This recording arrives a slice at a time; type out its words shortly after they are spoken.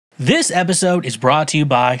This episode is brought to you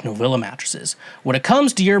by Novilla Mattresses. When it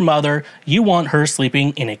comes to your mother, you want her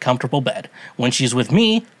sleeping in a comfortable bed. When she's with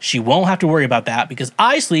me, she won't have to worry about that because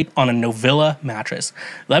I sleep on a Novilla mattress.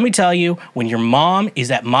 Let me tell you, when your mom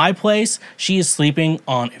is at my place, she is sleeping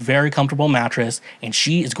on a very comfortable mattress and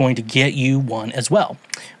she is going to get you one as well.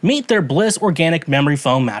 Meet their Bliss Organic Memory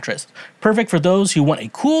Foam Mattress. Perfect for those who want a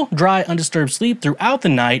cool, dry, undisturbed sleep throughout the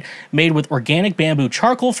night, made with organic bamboo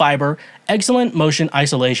charcoal fiber, excellent motion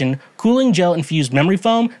isolation, cooling gel-infused memory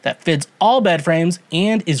foam that fits all bed frames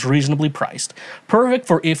and is reasonably priced. Perfect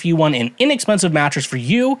for if you want an inexpensive mattress for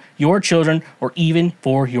you, your children, or even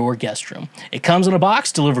for your guest room. It comes in a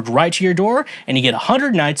box delivered right to your door, and you get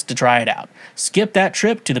 100 nights to try it out. Skip that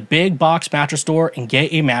trip to the big box mattress store and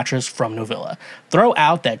get a mattress from Novilla. Throw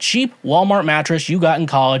out that cheap Walmart mattress you got in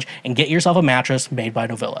college and get yourself a mattress made by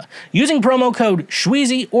Novilla. Using promo code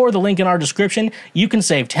Schweezy or the link in our description, you can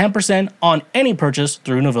save 10% on any purchase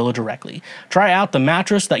through Novilla directly. Try out the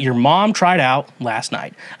mattress that your mom tried out last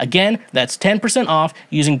night. Again, that's 10% off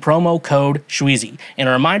using promo code Schweezy. And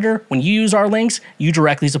a reminder, when you use our links, you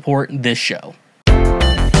directly support this show.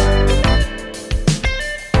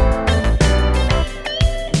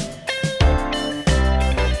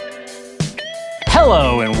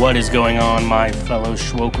 Hello, and what is going on, my fellow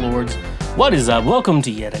Schwoke Lords? What is up? Welcome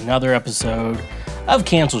to yet another episode of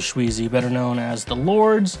Cancel Schweezy, better known as the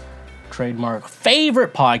Lord's trademark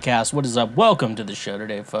favorite podcast. What is up? Welcome to the show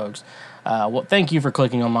today, folks. Well, thank you for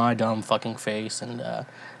clicking on my dumb fucking face and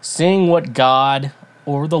seeing what God,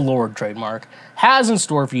 or the Lord trademark, has in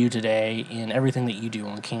store for you today in everything that you do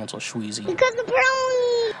on Cancel Schweezy. Because the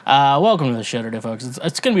brownie! Welcome to the show today, folks.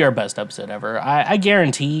 It's going to be our best episode ever. I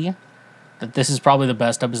guarantee that this is probably the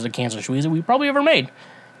best episode of Cancel Schweezy we probably ever made.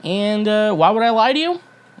 And why would I lie to you?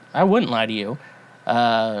 I wouldn't lie to you.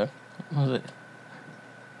 What was it?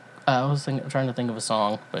 I was trying to think of a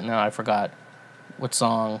song, but now I forgot what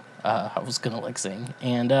song I was gonna sing.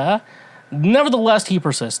 And nevertheless, he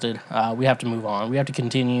persisted. We have to move on. We have to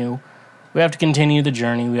continue. We have to continue the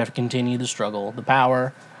journey. We have to continue the struggle. The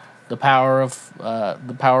power of me.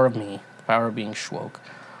 The power of being Schwoke.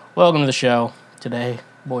 Welcome to the show today,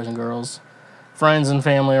 boys and girls, friends and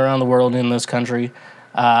family around the world and in this country.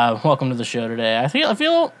 Welcome to the show today. I'm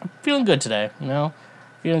feeling good today. You know,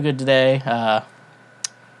 feeling good today. I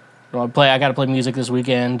got to play music this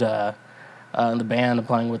weekend. In the band, I'm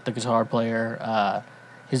playing with the guitar player.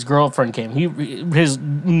 His girlfriend came. His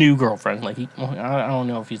new girlfriend. I don't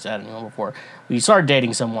know if he's had anyone before. We started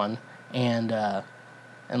dating someone, and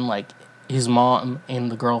his mom and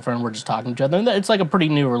the girlfriend were just talking to each other. And it's like a pretty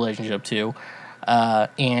new relationship too.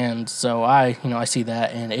 And so I see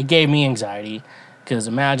that, and it gave me anxiety because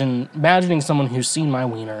imagining someone who's seen my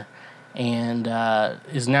wiener and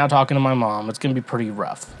is now talking to my mom. It's gonna be pretty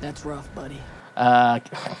rough. That's rough, buddy.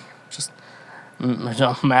 Just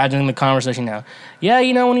imagining the conversation now. Yeah,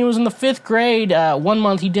 when he was in the 5th grade, 1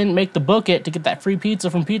 month he didn't make the book it to get that free pizza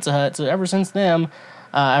from Pizza Hut. So ever since then,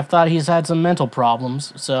 I've thought he's had some mental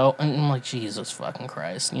problems. So I'm like, Jesus fucking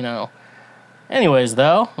Christ, Anyways,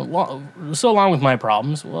 though, so along with my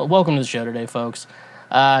problems, welcome to the show today, folks.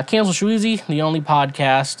 Cancel Schweezy, the only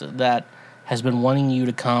podcast that has been wanting you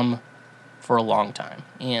to come for a long time.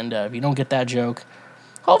 And if you don't get that joke,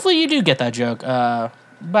 hopefully you do get that joke.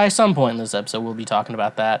 By some point in this episode, we'll be talking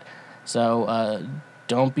about that. So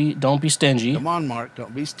don't be stingy. Come on, Mark,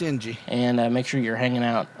 don't be stingy. And make sure you're hanging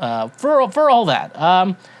out for all that.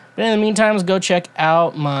 But in the meantime, go check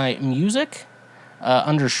out my music.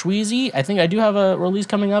 Under Schweezy. I think I do have a release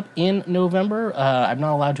coming up in November. I'm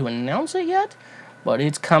not allowed to announce it yet, but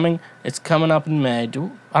it's coming. It's coming up in May. I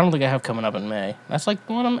don't think I have coming up in May. That's like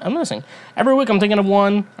the one I'm missing. Every week I'm thinking of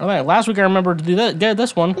one. Last week I remembered to do that. Get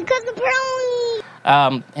this one. Because the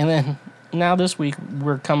brownie! And then now this week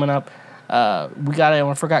we're coming up. I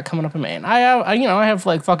forgot coming up in May. And I have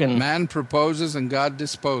fucking... Man proposes and God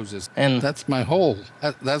disposes. And that's my hole.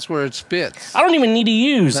 That's where it spits. I don't even need to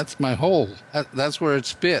use... That's my hole. That's where it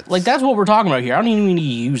spits. That's what we're talking about here. I don't even need to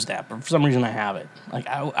use that, but for some reason I have it.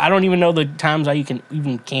 I don't even know the times I can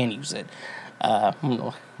use it.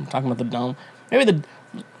 I'm talking about the dumb... Maybe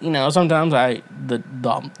sometimes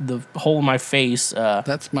the hole in my face...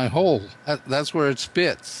 that's my hole. That's where it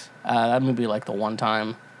spits. That may be the one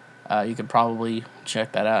time... you could probably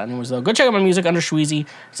check that out. Anyways, though, go check out my music under Schweezy.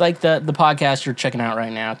 It's like the podcast you're checking out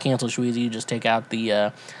right now. Cancel Schweezy. You just take out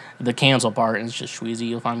the cancel part, and it's just Schweezy.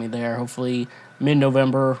 You'll find me there. Hopefully,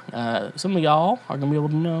 mid-November, some of y'all are going to be able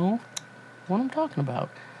to know what I'm talking about.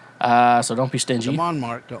 So don't be stingy. Come on,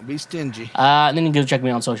 Mark. Don't be stingy. And then you can go check me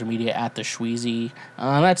out on social media at TheSchweezy.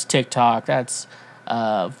 That's TikTok. That's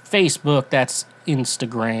Facebook. That's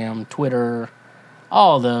Instagram, Twitter.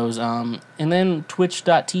 all of those. And then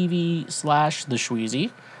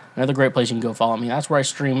twitch.tv/TheSchweezy. Another great place you can go follow me. That's where I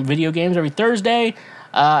stream video games every Thursday.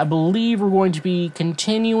 I believe we're going to be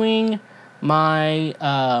continuing my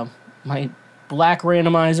my black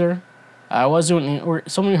randomizer. I was doing, or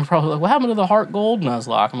some of you are probably like, what happened to the Heart Gold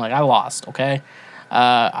Nuzlocke? I'm like, I lost, okay?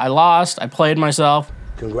 I lost. I played myself.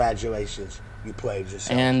 Congratulations, you played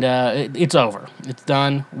yourself. And it's over. It's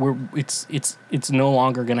done. It's no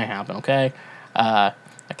longer gonna happen, okay? I'm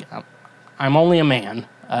only a man.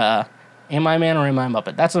 Am I a man or am I a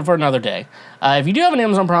Muppet? That's for another day. If you do have an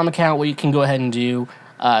Amazon Prime account, what you can go ahead and do,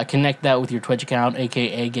 connect that with your Twitch account,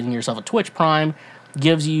 aka getting yourself a Twitch Prime,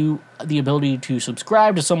 gives you the ability to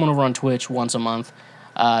subscribe to someone over on Twitch once a month.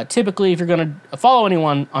 Typically, if you're going to following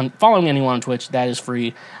anyone on Twitch, that is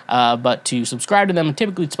free. But to subscribe to them,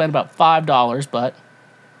 typically spend about $5. But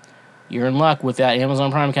you're in luck with that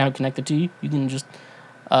Amazon Prime account connected to you. You can just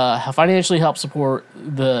financially help support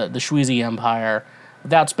the Schweezy empire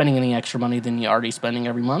without spending any extra money than you're already spending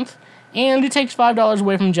every month. And it takes $5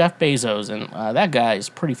 away from Jeff Bezos, and that guy is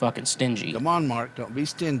pretty fucking stingy. Come on, Mark. Don't be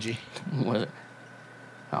stingy. Was it?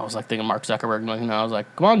 I was like thinking Mark Zuckerberg. I was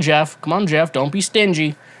like, come on, Jeff. Come on, Jeff. Don't be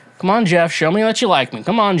stingy. Come on, Jeff. Show me that you like me.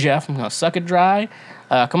 Come on, Jeff. I'm going to suck it dry.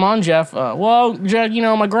 Come on, Jeff. Well, Jeff, you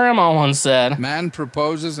know, my grandma once said. Man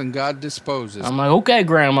proposes and God disposes. I'm like, okay,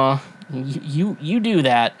 Grandma. You do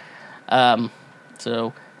that.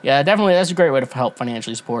 So, yeah, definitely that's a great way to help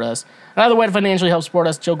financially support us. Another way to financially help support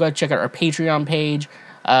us, go check out our Patreon page,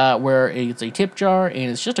 where it's a tip jar, and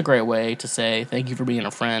it's just a great way to say thank you for being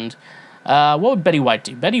a friend. What would Betty White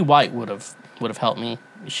do? Betty White would have helped me.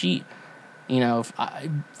 She, you know,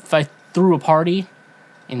 if I threw a party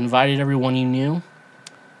and invited everyone you knew,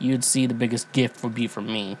 you'd see the biggest gift would be from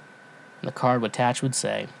me. And the card attached would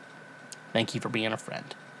say, thank you for being a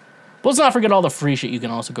friend. But let's not forget all the free shit you can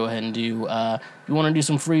also go ahead and do. If you want to do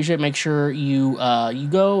some free shit, make sure you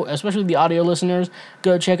go, especially the audio listeners,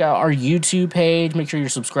 go check out our YouTube page. Make sure you're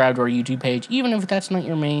subscribed to our YouTube page, even if that's not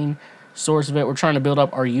your main source of it. We're trying to build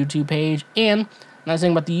up our YouTube page. And the nice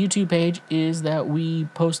thing about the YouTube page is that we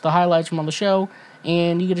post the highlights from on the show,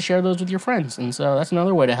 and you get to share those with your friends. And so that's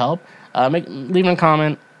another way to help. Leaving a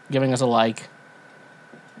comment, giving us a like,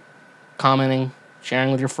 commenting, sharing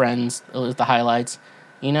with your friends the highlights.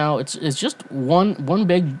 You know, it's just one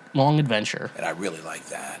big, long adventure. And I really like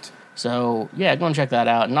that. So, yeah, go and check that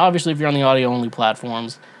out. And obviously, if you're on the audio-only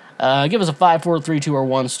platforms, give us a 5, 4, 3, 2, or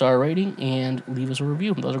 1-star rating and leave us a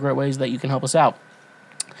review. Those are great ways that you can help us out.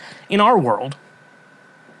 In our world,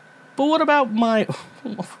 but what about I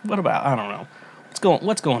don't know.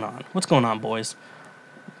 What's going on? What's going on, boys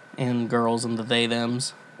and girls and the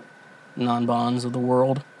they-thems, non-bonds of the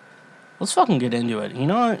world? Let's fucking get into it. You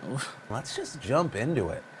know what? Let's just jump into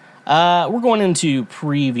it. We're going into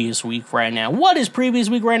previous week right now. What is previous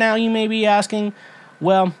week right now, you may be asking?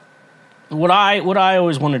 Well, what I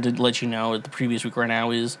always wanted to let you know at the previous week right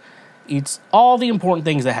now is it's all the important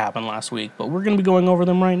things that happened last week, but we're going to be going over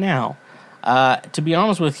them right now. To be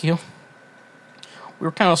honest with you, we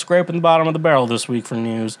were kind of scraping the bottom of the barrel this week for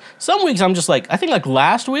news. Some weeks I'm just like, I think like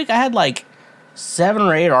last week I had like 7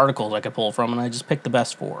 or 8 articles I could pull from, and I just picked the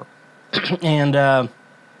best 4. And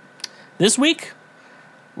this week,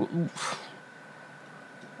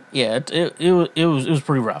 yeah, it was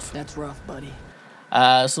pretty rough. That's rough, buddy.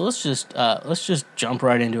 So let's just jump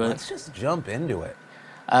right into it. Let's just jump into it.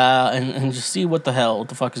 And just see what the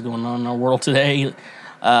fuck is going on in our world today.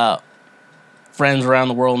 Friends around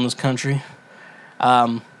the world in this country.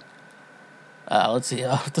 Let's see.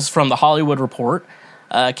 This is from the Hollywood Report.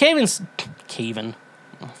 Kevin.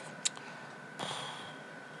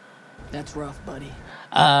 That's rough, buddy.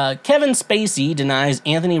 Kevin Spacey denies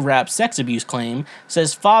Anthony Rapp's sex abuse claim,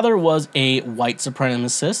 says father was a white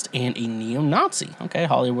supremacist and a neo-Nazi. Okay,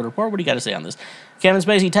 Hollywood Report, what do you got to say on this? Kevin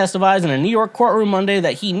Spacey testifies in a New York courtroom Monday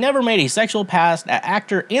that he never made a sexual pass at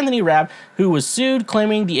actor Anthony Rapp, who was sued,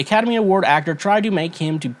 claiming the Academy Award actor tried to make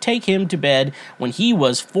him to take him to bed when he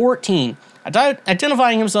was 14.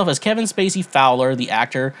 Identifying himself as Kevin Spacey Fowler, the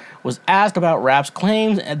actor was asked about Rapp's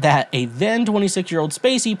claims that a then 26-year-old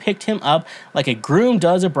Spacey picked him up like a groom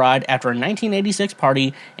does a bride after a 1986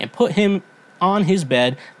 party and put him on his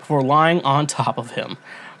bed before lying on top of him.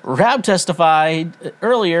 Rapp testified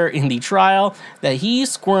earlier in the trial that he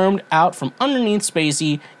squirmed out from underneath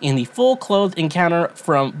Spacey in the full-clothed encounter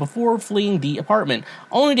from before fleeing the apartment,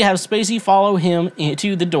 only to have Spacey follow him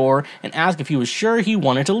to the door and ask if he was sure he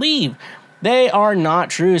wanted to leave. They are not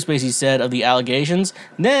true, Spacey said of the allegations.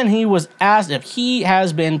 Then he was asked if he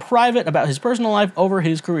has been private about his personal life over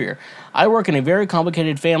his career. I work in a very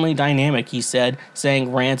complicated family dynamic, he said,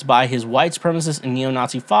 saying rants by his white supremacist and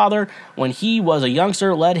neo-Nazi father when he was a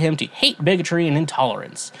youngster led him to hate bigotry and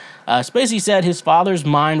intolerance. Spacey said his father's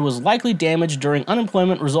mind was likely damaged during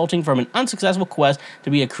unemployment resulting from an unsuccessful quest to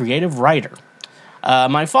be a creative writer.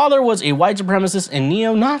 My father was a white supremacist and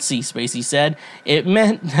neo-Nazi, Spacey said. It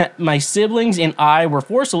meant that my siblings and I were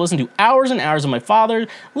forced to listen to hours and hours of my father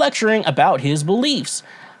lecturing about his beliefs.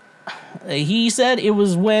 He said it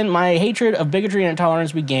was when my hatred of bigotry and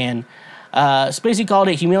intolerance began. Spacey called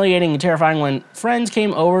it humiliating and terrifying when friends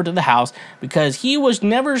came over to the house because he was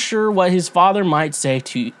never sure what his father might say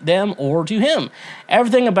to them or to him.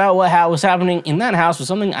 Everything about what was happening in that house was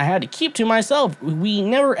something I had to keep to myself. We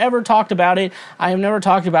never ever talked about it. I have never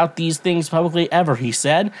talked about these things publicly ever, he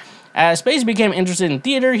said. As Spacey became interested in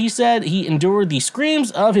theater, he said he endured the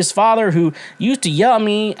screams of his father who used to yell at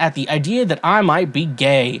me at the idea that I might be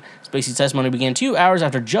gay. Spacey's testimony began 2 hours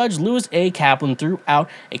after Judge Louis A. Kaplan threw out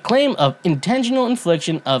a claim of intentional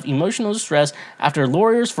infliction of emotional distress after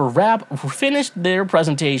lawyers for Rapp finished their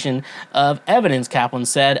presentation of evidence, Kaplan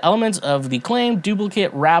said. Elements of the claim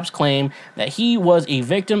duplicate Rapp's claim that he was a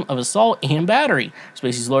victim of assault and battery.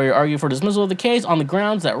 Spacey's lawyer argued for dismissal of the case on the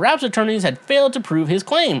grounds that Rapp's attorneys had failed to prove his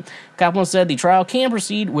claim. Kaplan said the trial can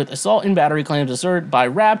proceed with assault and battery claims asserted by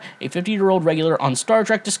Rapp, a 50-year-old regular on Star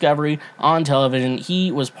Trek Discovery on television.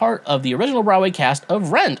 He was part of the original Broadway cast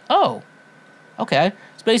of Rent. Oh, okay.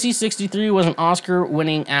 Spacey, 63, was an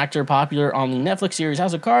Oscar-winning actor popular on the Netflix series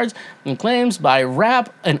House of Cards, and claims by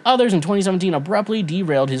Rapp and others in 2017 abruptly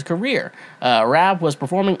derailed his career. Rapp was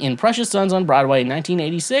performing in Precious Sons on Broadway in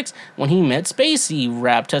 1986 when he met Spacey.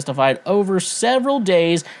 Rapp testified over several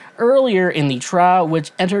days earlier in the trial,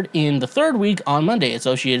 which entered in the third week on Monday.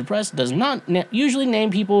 Associated Press does not usually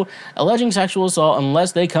name people alleging sexual assault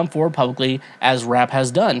unless they come forward publicly, as Rapp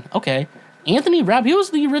has done. Okay. Anthony Rapp, he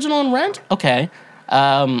was the original in Rent? Okay.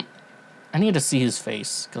 I need to see his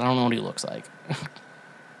face, because I don't know what he looks like.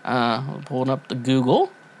 Pulling up the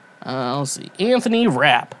Google. Let's see. Anthony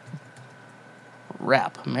Rapp.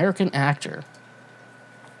 Rapp, American actor.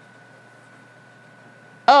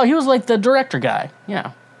 Oh, he was like the director guy.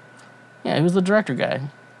 Yeah. Yeah, he was the director guy.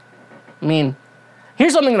 I mean,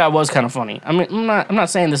 here's something that was kind of funny. I mean, I'm not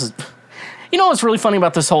saying this is... You know what's really funny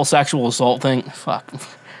about this whole sexual assault thing? Fuck.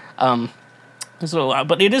 So,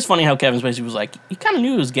 but it is funny how Kevin Spacey was like, he kind of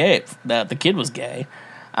knew he was gay, that the kid was gay.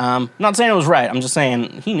 Not saying it was right. I'm just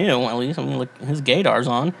saying he knew, at least. I mean, like, his gaydar's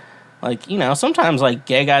on. Like, you know, sometimes, like,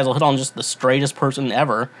 gay guys will hit on just the straightest person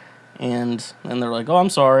ever. And then they're like, oh, I'm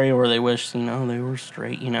sorry. Or they wish, you know, they were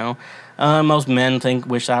straight, you know. Most men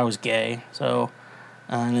wish I was gay. So,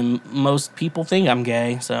 and then most people think I'm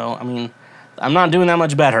gay. So, I mean, I'm not doing that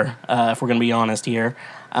much better, if we're going to be honest here.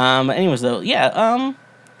 Anyways, though, yeah,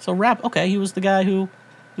 so Rapp, okay, he was the guy he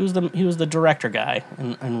was the director guy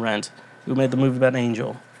in Rent, who made the movie about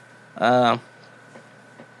Angel. That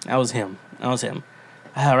was him.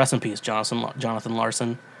 Rest in peace, Jonathan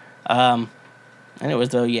Larson. Anyways,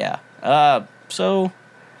 though, yeah. So,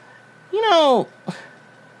 you know,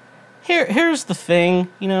 here's the thing.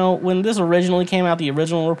 You know, when this originally came out, the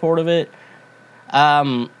original report of it,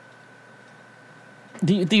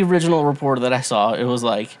 the original report that I saw, it was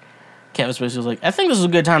like, Kevin Spacey was like, I think this is a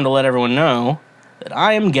good time to let everyone know that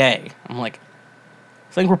I am gay. I'm like,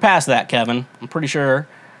 I think we're past that, Kevin. I'm pretty sure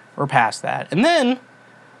we're past that. And then,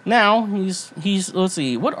 now, he's let's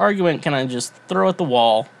see, what argument can I just throw at the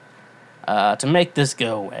wall to make this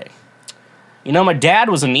go away? You know, my dad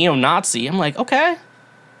was a neo-Nazi. I'm like, okay.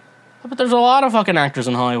 But there's a lot of fucking actors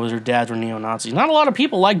in Hollywood whose dads were neo-Nazis. Not a lot of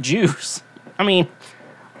people like Jews. I mean,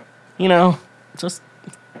 you know, just...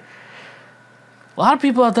 A lot of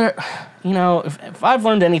people out there, you know, if I've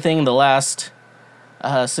learned anything in the last,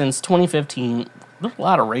 since 2015, there's a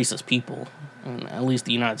lot of racist people in at least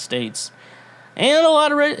the United States. And a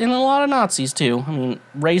lot of Nazis, too. I mean,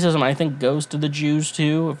 racism, I think, goes to the Jews,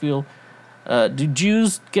 too. If you'll, do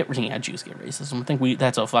Jews get, yeah, Jews get racism. I think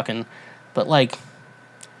that's a fucking, but like,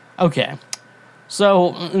 okay.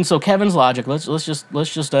 So Kevin's logic, let's just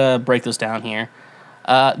break this down here.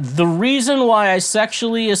 The reason why I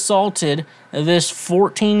sexually assaulted this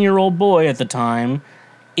 14-year-old boy at the time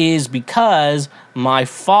is because my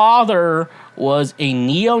father was a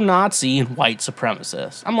neo-Nazi and white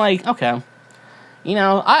supremacist. I'm like, okay. You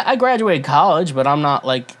know, I graduated college, but I'm not,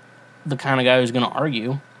 like, the kind of guy who's going to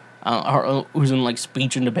argue, or who's in, like,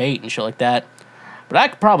 speech and debate and shit like that. But I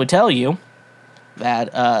could probably tell you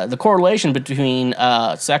that the correlation between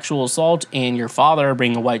sexual assault and your father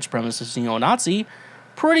being a white supremacist neo-Nazi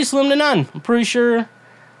pretty slim to none. I'm pretty sure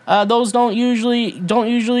those don't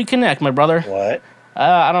usually connect, my brother. What?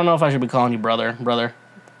 I don't know if I should be calling you brother. Brother,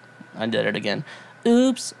 I did it again.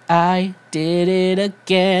 Oops, I did it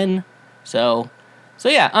again. So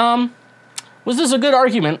yeah. Was this a good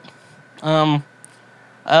argument?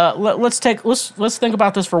 Let's think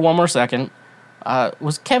about this for one more second.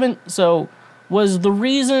 Was the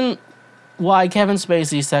reason why Kevin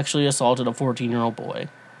Spacey sexually assaulted a 14-year-old boy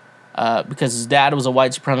because his dad was a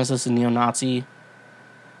white supremacist and neo-Nazi?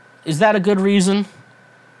 Is that a good reason?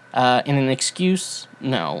 And an excuse?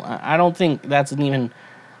 No, I don't think that's even.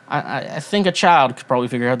 I think a child could probably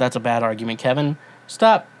figure out that's a bad argument. Kevin,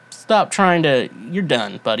 stop trying to. You're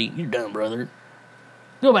done, buddy. You're done, brother.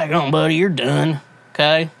 Go back home, buddy. You're done.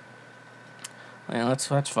 Okay. Man, that's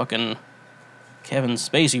fucking Kevin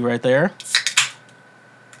Spacey right there.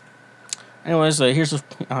 Anyways, here's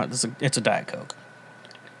it's a Diet Coke.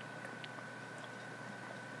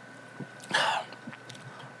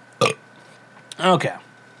 Okay.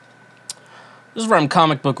 This is from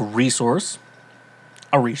Comic Book Resource.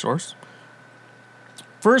 A resource.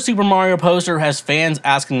 First Super Mario poster has fans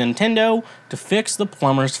asking Nintendo to fix the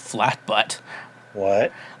plumber's flat butt.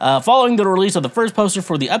 What? Following the release of the first poster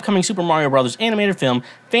for the upcoming Super Mario Bros. Animated film,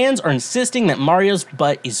 fans are insisting that Mario's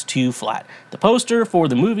butt is too flat. The poster for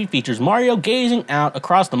the movie features Mario gazing out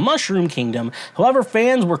across the Mushroom Kingdom. However,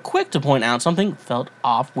 fans were quick to point out something felt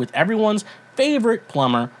off with everyone's favorite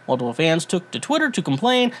plumber. Multiple fans took to Twitter to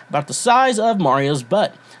complain about the size of Mario's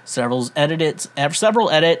butt. Several edited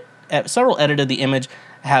the image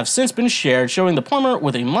have since been shared, showing the plumber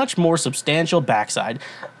with a much more substantial backside,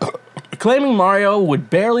 claiming Mario would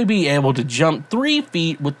barely be able to jump 3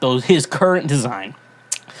 feet with his current design.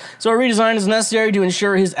 So a redesign is necessary to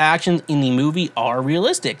ensure his actions in the movie are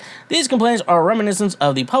realistic. These complaints are reminiscent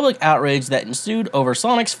of the public outrage that ensued over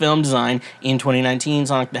Sonic's film design in 2019.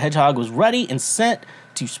 Sonic the Hedgehog was ready and set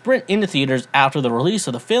to sprint into theaters after the release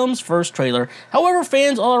of the film's first trailer. However,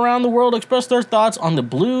 fans all around the world expressed their thoughts on the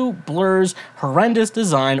blue blur's horrendous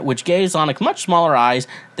design, which gave Sonic much smaller eyes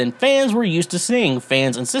than fans were used to seeing.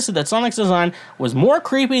 Fans insisted that Sonic's design was more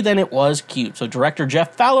creepy than it was cute, so director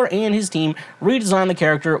Jeff Fowler and his team redesigned the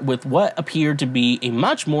character with what appeared to be a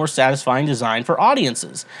much more satisfying design for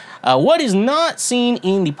audiences. What is not seen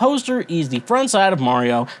in the poster is the front side of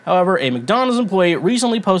Mario. However, a McDonald's employee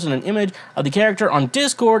recently posted an image of the character on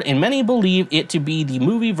Discord, and many believe it to be the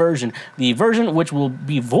movie version. The version, which will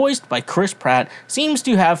be voiced by Chris Pratt, seems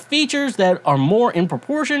to have features that are more in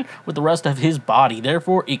proportion with the rest of his body.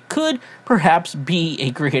 Therefore, it could perhaps be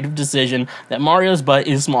a creative decision that Mario's butt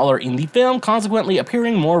is smaller in the film, consequently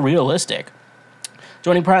appearing more realistic.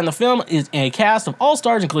 Joining Pratt in the film is a cast of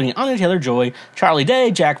all-stars including Anya Taylor-Joy, Charlie Day,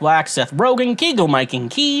 Jack Black, Seth Rogen, Keegan-Michael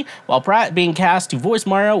Key. While Pratt being cast to voice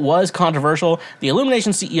Mario was controversial, the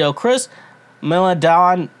Illumination CEO Chris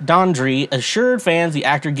Meledandri assured fans the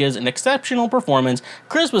actor gives an exceptional performance.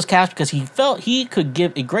 Chris was cast because he felt he could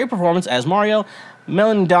give a great performance as Mario.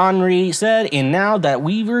 Meledandri said, and now that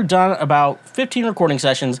we've done about 15 recording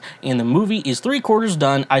sessions and the movie is 3/4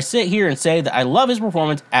 done, I sit here and say that I love his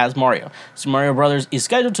performance as Mario. Super Mario Bros. Is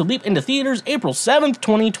scheduled to leap into theaters April 7th,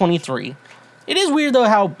 2023. It is weird, though,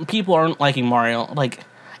 how people aren't liking Mario. Like,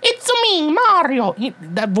 it's me, Mario!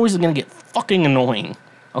 That voice is gonna get fucking annoying,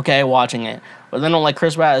 okay, watching it. But then like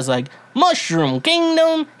Chris Pratt is like, Mushroom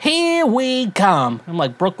Kingdom, here we come. I'm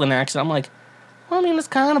like, Brooklyn accent. I'm like, well, I mean, it's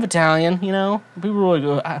kind of Italian, you know? People really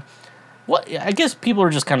go, I guess people are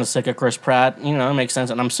just kind of sick of Chris Pratt, you know, it makes sense.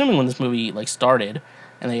 And I'm assuming when this movie, like, started,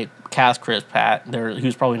 and they cast Chris Pratt, he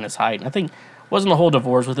was probably in his height. And I think, wasn't the whole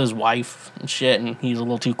divorce with his wife and shit, and he's a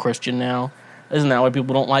little too Christian now? Isn't that why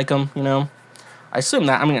people don't like him, you know? I assume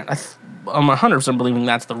that, I mean, I'm 100% believing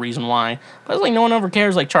that's the reason why. But it's like, no one ever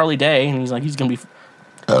cares, like, Charlie Day, and he's like, he's gonna be,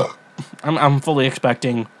 I'm fully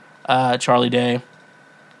expecting Charlie Day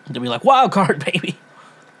to be like, wild card, baby.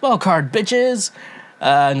 Wild card, bitches.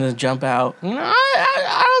 And then jump out. You know,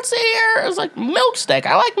 I don't see here. It's like milk steak.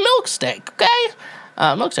 I like milk steak,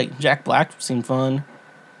 okay? Milk steak. Jack Black seemed fun.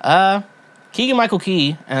 Keegan-Michael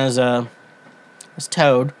Key as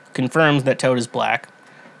Toad confirms that Toad is black.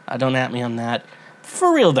 Don't at me on that.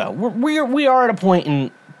 For real, though, we are at a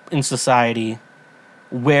point in society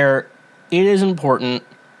where it is important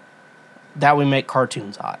that we make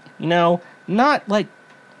cartoons hot. You know? Not like,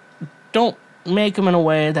 don't make them in a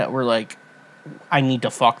way that we're like, I need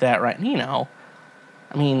to fuck that right, you know.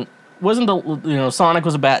 I mean, wasn't Sonic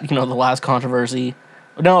was about, the last controversy.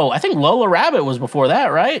 No, I think Lola Rabbit was before that,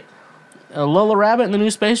 right? Lola Rabbit in the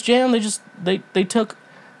new Space Jam, they took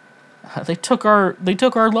our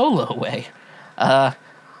Lola away. I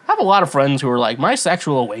have a lot of friends who are like, my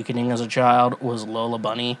sexual awakening as a child was Lola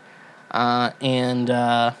Bunny, and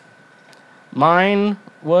mine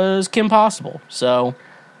was Kim Possible. So,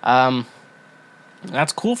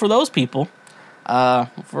 that's cool for those people.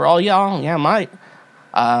 For all y'all, yeah, my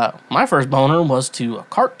first boner was to a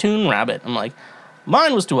cartoon rabbit. I'm like,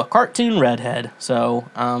 mine was to a cartoon redhead. So,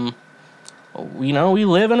 we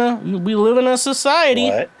live in a society.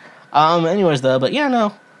 What? Anyways, though, but yeah,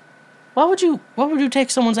 no. Why would you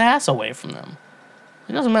take someone's ass away from them?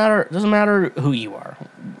 It doesn't matter. It doesn't matter who you are.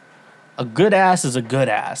 A good ass is a good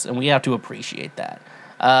ass, and we have to appreciate that.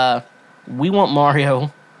 We want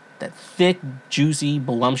Mario, that thick, juicy,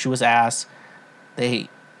 voluptuous ass. They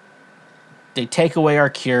take away our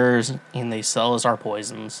cures and they sell us our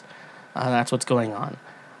poisons. That's what's going on,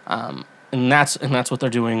 and that's what they're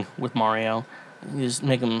doing with Mario. You just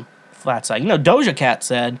make him flat side. Doja Cat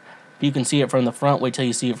said, "If you can see it from the front, wait till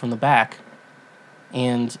you see it from the back."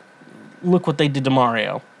 And look what they did to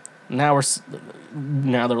Mario. Now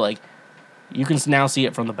they're like, you can now see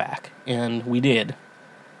it from the back, and we did,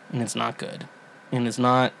 and it's not good, and it's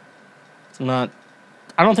not.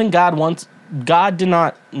 I don't think God did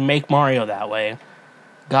not make Mario that way.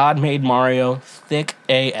 God made Mario thick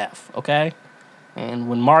AF, okay? And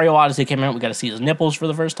when Mario Odyssey came out, we got to see his nipples for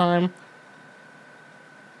the first time.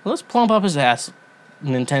 Let's plump up his ass,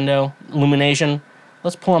 Nintendo, Illumination.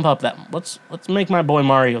 Let's plump up that. Let's make my boy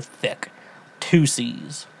Mario thick. 2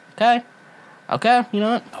 C's, okay? Okay, you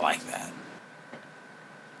know what? I like that.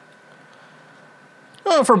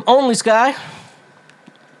 From Only Sky.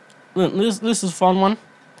 This is a fun one.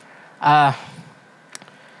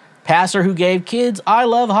 Pastor who gave kids "I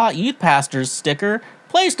love hot youth pastors" sticker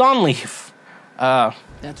placed on leave.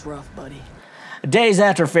 That's rough, buddy. Days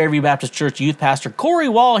after Fairview Baptist Church youth pastor Corey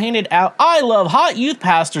Wall handed out "I love hot youth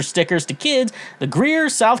pastor" stickers to kids, the Greer,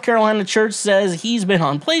 South Carolina church says he's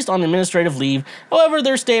been placed on administrative leave. However,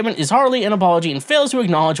 their statement is hardly an apology and fails to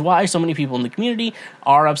acknowledge why so many people in the community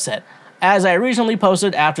are upset. As I recently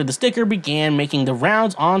posted after the sticker began making the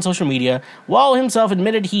rounds on social media, Wall himself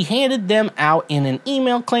admitted he handed them out in an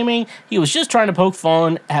email claiming he was just trying to poke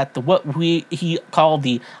fun at what he called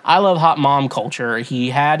the "I love hot mom" culture.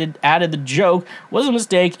 He added the joke was a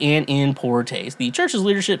mistake and in poor taste. The church's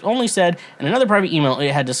leadership only said in another private email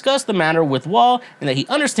it had discussed the matter with Wall and that he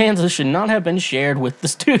understands this should not have been shared with the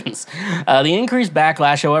students. The increased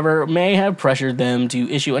backlash, however, may have pressured them to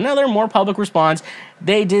issue another, more public response.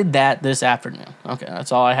 They did that this afternoon. Okay,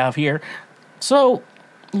 that's all I have here. So,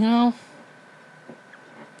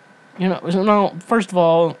 first of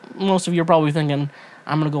all, most of you are probably thinking,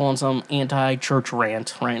 I'm going to go on some anti-church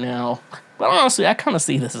rant right now. But honestly, I kind of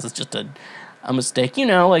see this as just a mistake.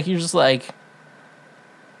 You're just like,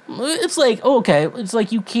 it's like, okay, it's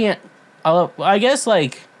like you can't, I guess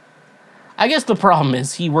the problem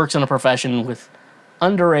is he works in a profession with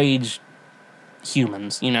underage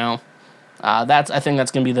humans, I think that's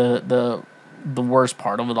going to be the worst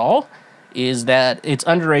part of it all, is that it's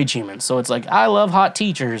underage humans. So it's like, I love hot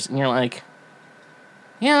teachers. And you're like,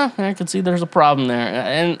 yeah, I can see there's a problem there.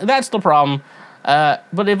 And that's the problem. But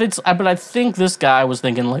I think this guy was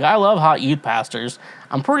thinking, like, I love hot youth pastors.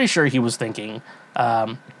 I'm pretty sure he was thinking,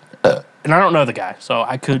 and I don't know the guy, so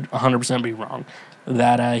I could 100% be wrong,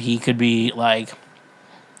 that he could be like,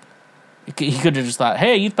 he could have just thought,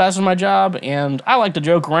 hey, youth pastor's my job, and I like to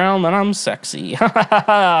joke around that I'm sexy.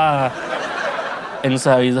 And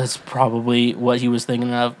so that's probably what he was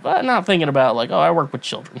thinking of, but not thinking about, like, oh, I work with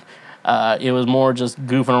children. It was more just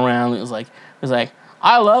goofing around. It was like,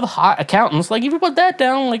 I love hot accountants. Like, if you put that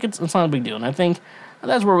down, like, it's not a big deal. And I think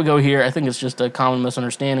that's where we go here. I think it's just a common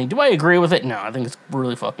misunderstanding. Do I agree with it? No, I think it's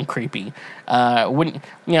really fucking creepy. Sometimes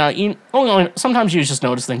you just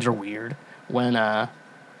notice things are weird when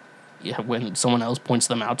someone else points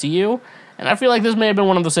them out to you. And I feel like this may have been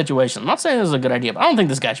one of the situations. I'm not saying this is a good idea, but I don't think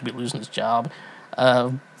this guy should be losing his job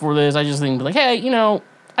for this. I just think, like, hey,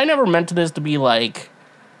 I never meant this to be like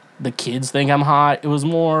the kids think I'm hot. It was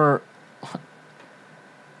more...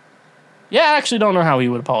 Yeah, I actually don't know how he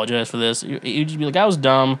would apologize for this. He'd just be like, I was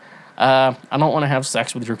dumb. I don't want to have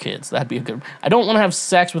sex with your kids. That'd be a good... I don't want to have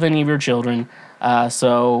sex with any of your children.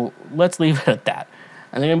 So let's leave it at that.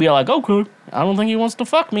 And they're going to be like, okay, I don't think he wants to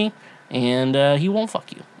fuck me. And he won't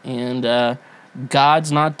fuck you. And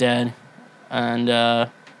God's not dead. And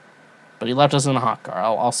but he left us in a hot car.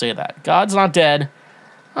 I'll say that. God's not dead.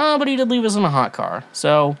 But he did leave us in a hot car.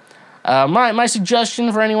 So my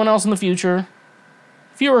suggestion for anyone else in the future,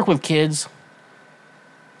 if you work with kids,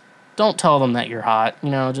 don't tell them that you're hot.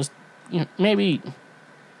 Maybe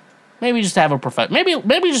just have a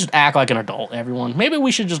maybe just act like an adult, everyone. Maybe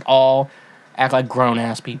we should just all act like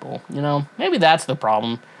grown-ass people, Maybe that's the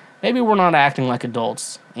problem. maybe we're not acting like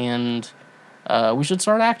adults, and we should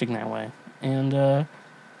start acting that way, and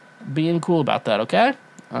being cool about that, okay?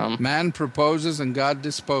 Man proposes and God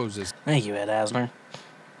disposes. Thank you, Ed Asner.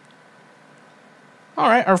 All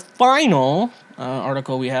right, our final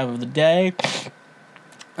article we have of the day.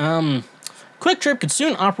 QuickTrip could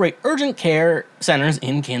soon operate urgent care centers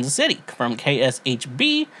in Kansas City. From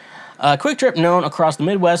KSHB, QuickTrip, known across the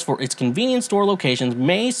Midwest for its convenience store locations,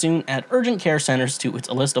 may soon add urgent care centers to its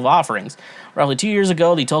list of offerings. Roughly 2 years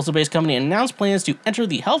ago, the Tulsa-based company announced plans to enter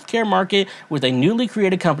the healthcare market with a newly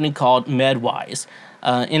created company called MedWise.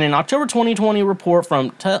 In an October 2020 report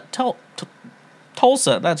from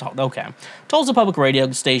Tulsa, that's okay. Tulsa Public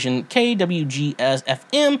Radio station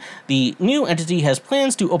KWGS-FM, the new entity has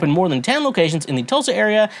plans to open more than 10 locations in the Tulsa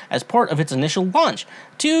area as part of its initial launch.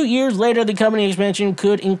 2 years later, the company expansion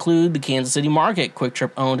could include the Kansas City market.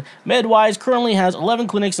 QuickTrip-owned MedWise currently has 11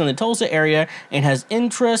 clinics in the Tulsa area and has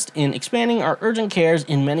interest in expanding our urgent cares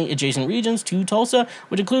in many adjacent regions to Tulsa,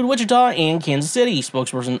 which include Wichita and Kansas City.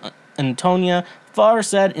 Spokesperson Antonia Farr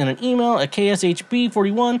said in an email at KSHB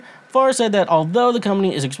 41. Farr said that although the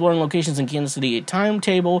company is exploring locations in Kansas City, a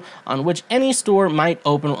timetable on which any store might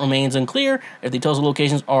open remains unclear. If the Tulsa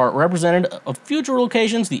locations are representative of future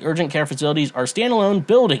locations, the urgent care facilities are standalone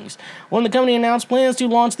buildings. When the company announced plans to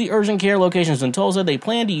launch the urgent care locations in Tulsa, they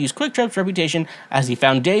plan to use QuickTrip's reputation as the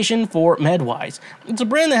foundation for MedWise. It's a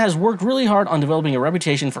brand that has worked really hard on developing a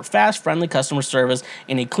reputation for fast, friendly customer service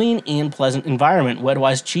in a clean and pleasant environment.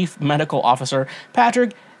 MedWise Chief Medical Officer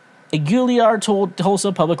Patrick Aguilar told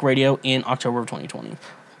Tulsa Public Radio in October of 2020.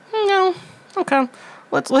 No, okay.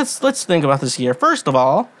 Let's think about this here. First of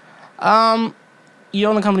all, you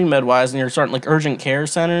own the company MedWise, and you're starting like urgent care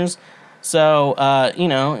centers. So,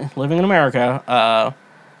 living in America,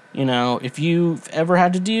 if you've ever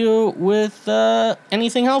had to deal with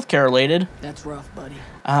anything healthcare related, That's rough, buddy.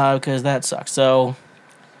 because that sucks. So,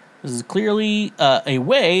 this is clearly a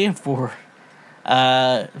way for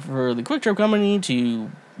the QuickTrip company to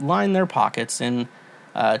line their pockets and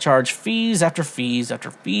charge fees after fees after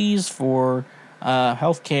fees for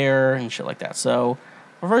healthcare and shit like that. So,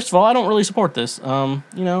 first of all, I don't really support this.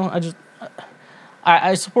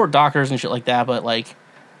 I support doctors and shit like that, but like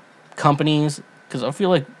companies, because I feel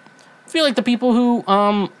like the people who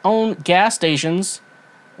own gas stations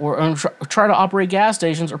or try to operate gas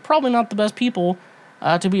stations are probably not the best people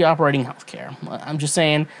to be operating healthcare. I'm just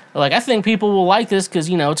saying, like, I think people will like this because,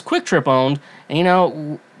 it's QuickTrip owned,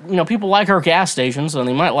 and, people like our gas stations, and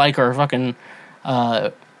they might like our fucking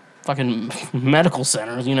medical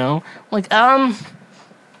centers, Like,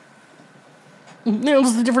 this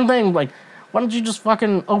is a different thing. Like, why don't you just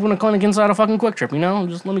fucking open a clinic inside a fucking QuickTrip,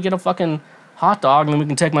 Just let me get a fucking hot dog, and then we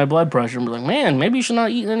can take my blood pressure and be like, man, maybe you should not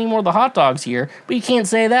eat any more of the hot dogs here. But you can't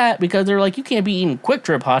say that because they're like, you can't be eating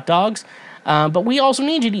QuickTrip hot dogs. But we also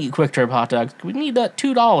need you to eat QuickTrip hot dogs. We need that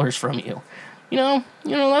 $2 from you.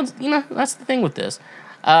 That's the thing with this.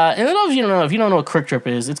 And then if you don't know what QuickTrip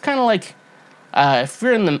is, it's kind of like, if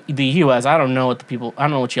you're in the U.S., I don't know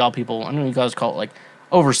what y'all people, I know you guys call it, like,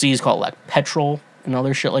 overseas call it, like, petrol and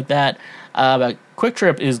other shit like that. But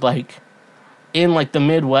QuickTrip is, like, in, like, the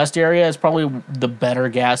Midwest area, it's probably the better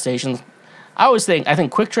gas stations. I think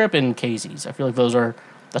QuickTrip and Casey's. I feel like those are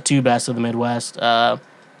the two best of the Midwest.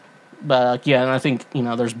 But, yeah, and I think,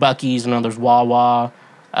 there's Buc-ee's, and there's Wawa.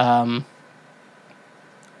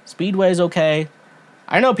 Speedway's okay.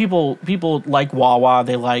 I know people like Wawa,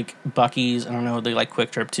 they like Buc-ee's, and I know they like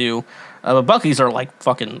QuickTrip too. But Buc-ee's are like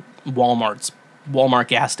fucking Walmart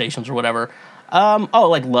gas stations or whatever.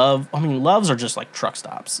 Like Love's are just like truck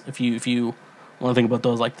stops, if you want to think about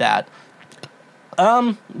those like that.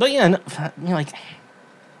 But yeah, like,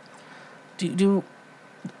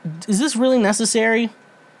 is this really necessary?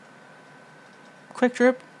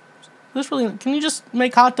 QuickTrip? Can you just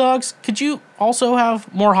make hot dogs? Could you also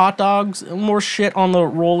have more hot dogs, more shit on the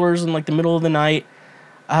rollers in like the middle of the night?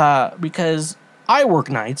 Because I work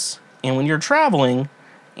nights, and when you're traveling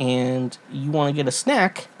and you want to get a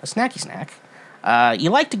snacky snack, you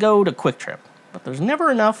like to go to QuickTrip, but there's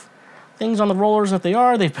never enough things on the rollers. If they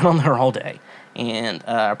are, they've been on there all day and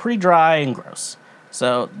pretty dry and gross.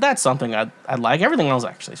 So that's something I'd like. Everything else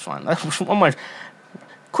actually is fine. That's one of my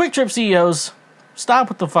QuickTrip CEOs. Stop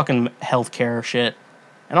with the fucking healthcare shit,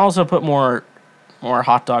 and also put more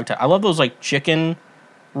hot dog. I love those like chicken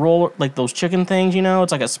roll, like those chicken things.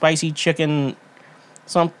 It's like a spicy chicken,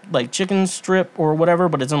 some like chicken strip or whatever,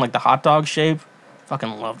 but it's in like the hot dog shape.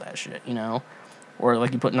 Fucking love that shit, Or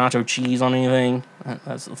like you put nacho cheese on anything.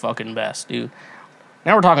 That's the fucking best, dude.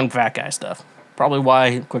 Now we're talking fat guy stuff. Probably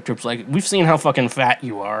why QuickTrip's like, we've seen how fucking fat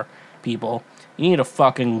you are, people. You need to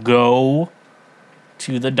fucking go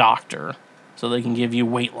to the doctor so they can give you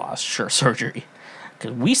weight loss surgery.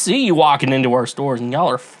 Because we see you walking into our stores and y'all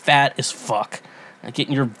are fat as fuck. Like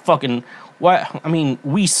getting your fucking... What? I mean,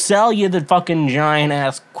 we sell you the fucking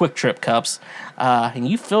giant-ass QuickTrip cups, and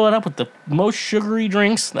you fill it up with the most sugary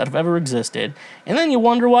drinks that have ever existed, and then you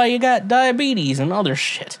wonder why you got diabetes and other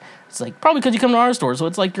shit. It's like, probably because you come to our store, so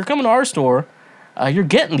it's like you're coming to our store, you're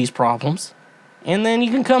getting these problems, and then you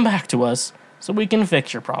can come back to us so we can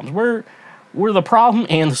fix your problems. We're the problem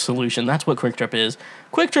and the solution. That's what QuickTrip is.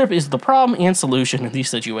 QuickTrip is the problem and solution in these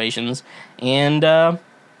situations, and,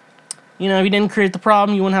 you know, if you didn't create the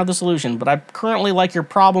problem, you wouldn't have the solution. But I currently like your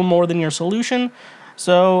problem more than your solution,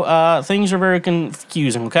 so things are very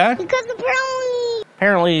confusing, okay? Because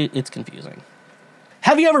Apparently, it's confusing.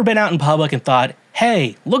 Have you ever been out in public and thought,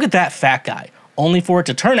 hey, look at that fat guy, only for it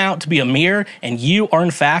to turn out to be a mirror and you are in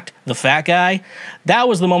fact the fat guy? That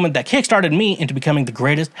was the moment that kickstarted me into becoming the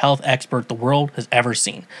greatest health expert the world has ever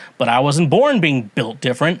seen. But I wasn't born being built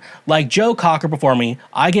different. Like Joe Cocker before me,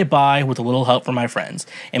 I get by with a little help from my friends.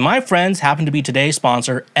 And my friends happen to be today's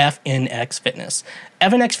sponsor, FNX Fitness.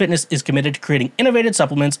 FNX Fitness is committed to creating innovative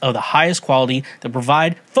supplements of the highest quality that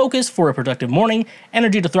provide focus for a productive morning,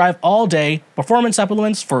 energy to thrive all day, performance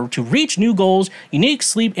supplements to reach new goals, unique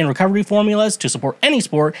sleep and recovery formulas to support any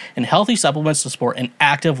sport, and healthy supplements to support an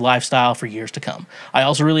active lifestyle for years to come. I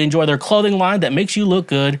also really enjoy their clothing line that makes you look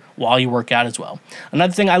good while you work out as well.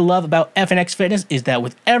 Another thing I love about FNX Fitness is that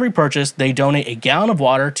with every purchase, they donate a gallon of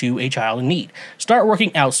water to a child in need. Start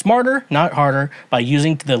working out smarter, not harder, by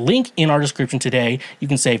using the link in our description today. You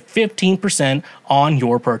can save 15% on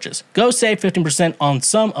your purchase. Go save 15% on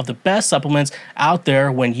some of the best supplements out there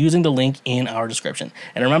when using the link in our description.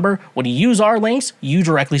 And remember, when you use our links, you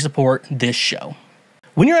directly support this show.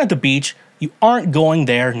 When you're at the beach, you aren't going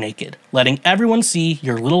there naked, letting everyone see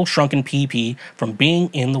your little shrunken PP from being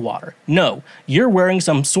in the water. No, you're wearing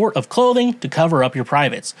some sort of clothing to cover up your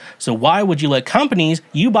privates. So why would you let companies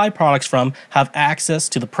you buy products from have access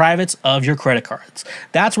to the privates of your credit cards?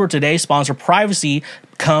 That's where today's sponsor, Privacy,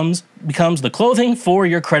 becomes the clothing for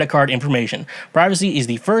your credit card information. Privacy is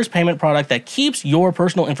the first payment product that keeps your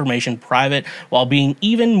personal information private while being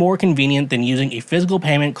even more convenient than using a physical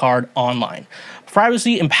payment card online.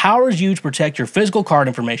 Privacy empowers you to protect your physical card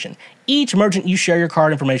information. Each merchant you share your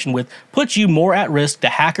card information with puts you more at risk to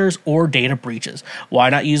hackers or data breaches. Why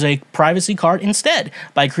not use a privacy card instead?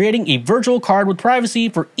 By creating a virtual card with privacy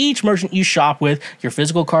for each merchant you shop with, your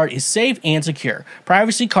physical card is safe and secure.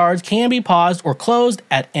 Privacy cards can be paused or closed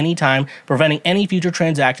at any time, preventing any future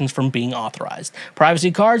transactions from being authorized.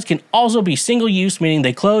 Privacy cards can also be single-use, meaning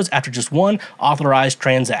they close after just one authorized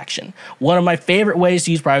transaction. One of my favorite ways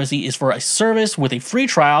to use privacy is for a service with a free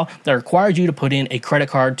trial that requires you to put in a credit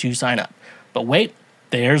card to sign up. But wait,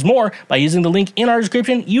 there's more. By using the link in our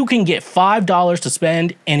description, you can get $5 to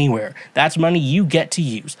spend anywhere. That's money you get to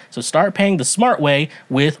use. So start paying the smart way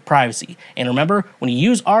with Privacy. And remember, when you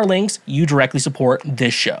use our links, you directly support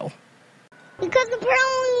this show. Because the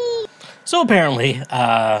brownie. So apparently,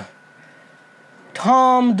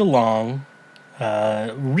 Tom DeLonge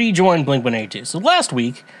rejoined Blink-182. So last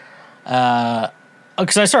week,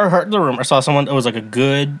 because I started hearing the rumor, I saw someone that was like a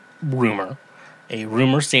good rumor, a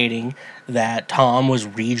rumor stating that Tom was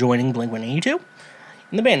rejoining Blink-182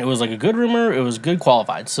 in the band. It was like a good rumor. It was good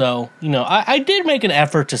qualified. So, you know, I did make an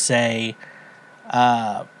effort to say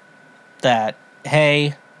that,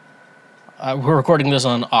 hey, we're recording this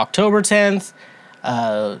on October 10th,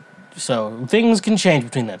 so things can change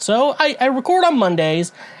between that. So I record on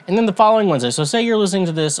Mondays, and then the following Wednesday. So say you're listening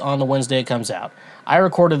to this on the Wednesday it comes out. I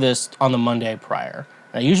recorded this on the Monday prior.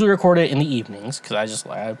 I usually record it in the evenings because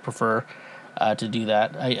I prefer to do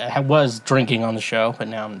that. I was drinking on the show, but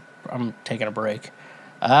now I'm taking a break.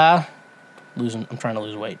 I'm trying to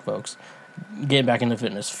lose weight, folks. Getting back into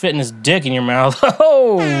fitness. Fitness dick in your mouth.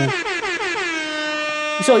 Oh.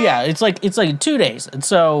 So yeah, it's like 2 days, and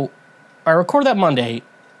so I record that Monday,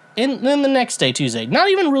 and then the next day, Tuesday. Not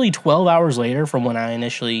even really 12 hours later from when I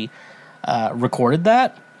initially recorded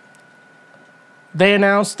that. They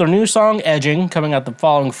announced their new song "Edging" coming out the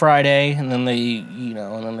following Friday, and then they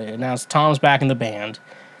announced Tom's back in the band,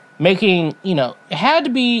 making, it had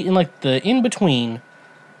to be in like the in between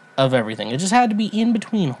of everything. It just had to be in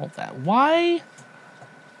between all that. Why?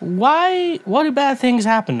 What do bad things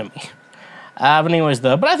happen to me? But anyways,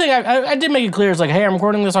 but I think I did make it clear. It's like, hey, I'm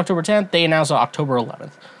recording this October 10th. They announced on October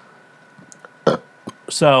 11th.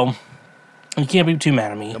 So you can't be too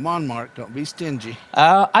mad at me. Come on, Mark. Don't be stingy.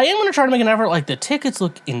 I am going to try to make an effort. Like, the tickets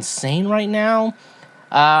look insane right now.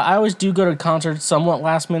 I always do go to concerts somewhat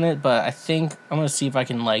last minute, but I think I'm going to see if I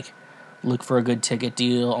can, like, look for a good ticket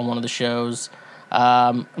deal on one of the shows.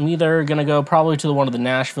 I'm either gonna go probably to one of the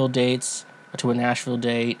Nashville dates, to a Nashville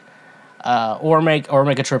date, or make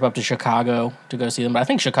a trip up to Chicago to go see them. But I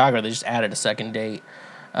think Chicago, they just added a second date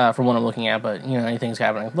from what I'm looking at. But you know, anything's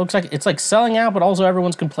happening. It looks like it's like selling out, but also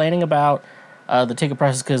everyone's complaining about the ticket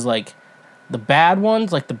prices because like the bad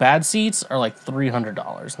ones, like the bad seats, are like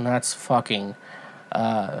 $300, and that's fucking.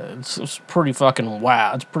 It's pretty fucking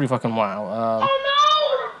wow. It's pretty fucking wow. Oh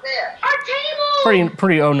no! Our table!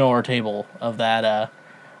 Pretty oh no, our table of that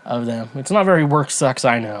of them. It's not very work sucks,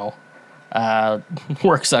 I know.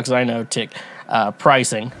 Work sucks, I know.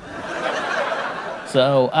 Pricing.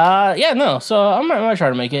 So yeah, no. So I'm gonna try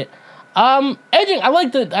to make it. Edging. I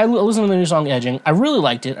listened to the new song Edging. I really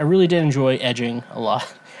liked it. I really did enjoy Edging a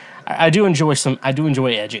lot. I do enjoy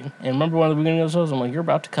Edging. And remember one of the beginning episodes, I'm like, you're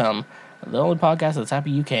about to come. The only podcast that's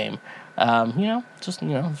happy you came. You know, just, you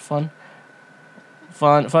know, it's fun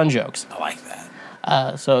jokes. I like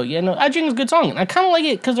that. So yeah, no, Edging is a good song. And I kind of like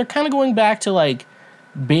it because they're kind of going back to like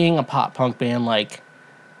being a pop punk band, like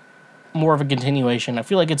more of a continuation. I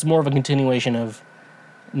feel like it's more of a continuation of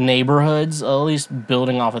Neighborhoods, at least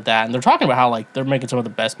building off of that. And they're talking about how like they're making some of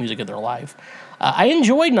the best music of their life. I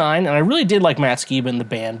enjoyed Nine, and I really did like Matt Skiba in the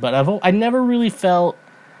band, but I never really felt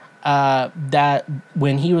that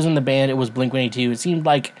when he was in the band, it was Blink-182. It seemed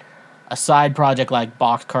like a side project like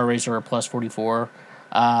Boxcar Racer or Plus 44.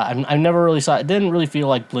 I never really saw it. Didn't really feel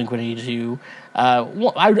like Blink-182.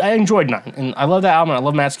 I enjoyed Nine, and I love that album. I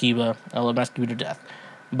love Matt Skiba. I love Matt Skiba to death.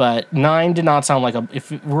 But Nine did not sound like a. If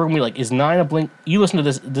we're gonna be like, is Nine a Blink? You listen to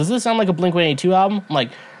this. Does this sound like a Blink-182 album? I'm like,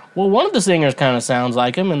 well, one of the singers kind of sounds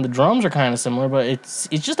like him, and the drums are kind of similar. But it's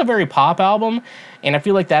just a very pop album, and I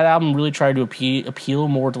feel like that album really tried to appeal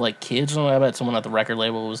more to like kids. I bet someone at the record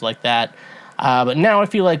label was like that. But now I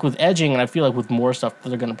feel like with Edging, and I feel like with more stuff that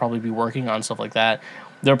they're going to probably be working on, stuff like that,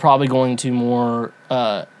 they're probably going to more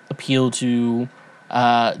appeal to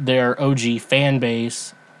their OG fan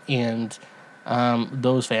base and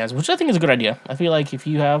those fans, which I think is a good idea. I feel like if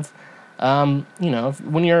you have, you know,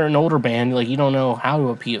 when you're an older band, like you don't know how to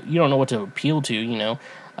appeal, you don't know what to appeal to, you know,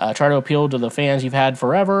 try to appeal to the fans you've had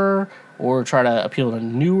forever, or try to appeal to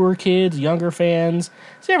newer kids, younger fans.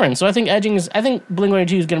 It's different. So I think I think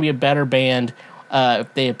Blink-182 is going to be a better band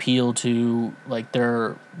if they appeal to like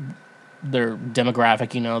their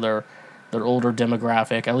demographic, you know, their older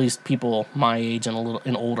demographic. At least people my age and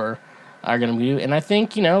older are going to be. And I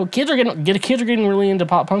think, you know, kids are getting really into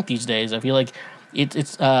pop punk these days. I feel like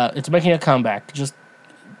it's making a comeback. Just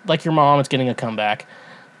like your mom, it's getting a comeback.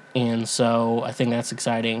 And so I think that's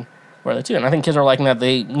exciting for that too. And I think kids are liking that.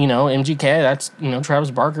 They, you know, MGK, that's, you know,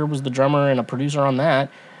 Travis Barker was the drummer and a producer on that.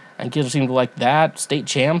 And kids seem to like that. State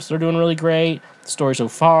Champs, they're doing really great. The Story So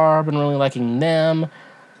Far, I've been really liking them.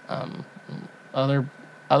 Other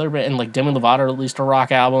and like Demi Lovato released a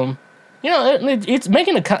rock album. You know, it's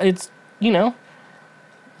making it's, you know,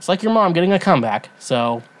 it's like your mom getting a comeback.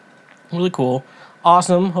 So really cool,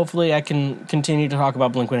 awesome. Hopefully, I can continue to talk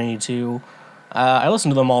about Blink-182. I listen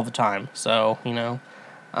to them all the time, so you know,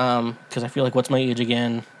 because I feel like What's My Age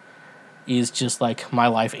Again is just like my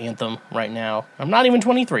life anthem right now. I'm not even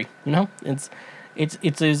 23. You know, it's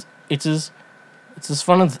as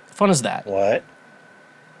fun as that. What?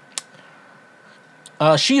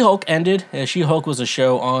 She-Hulk ended. She-Hulk was a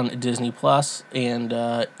show on Disney Plus, and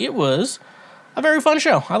it was a very fun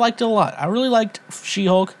show. I liked it a lot. I really liked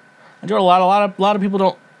She-Hulk. I enjoyed it a lot. A lot of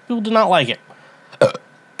people did not like it,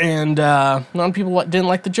 and a lot of people didn't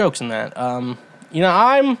like the jokes in that. You know,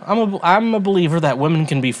 I'm a believer that women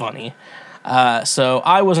can be funny, so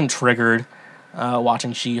I wasn't triggered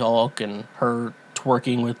watching She-Hulk and her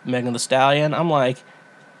twerking with Megan Thee Stallion. I'm like,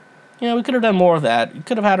 you know, we could have done more of that. You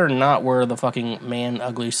could have had her not wear the fucking man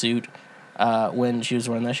ugly suit when she was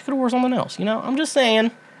wearing that. She could have worn something else. You know, I'm just saying,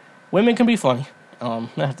 women can be funny.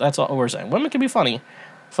 That's all we're saying. Women can be funny,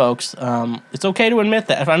 folks. It's okay to admit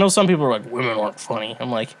that. I know some people are like, women aren't funny. I'm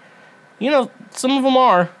like, you know, some of them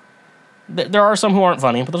are. There are some who aren't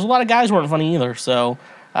funny, but there's a lot of guys who aren't funny either. So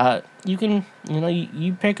you can, you know,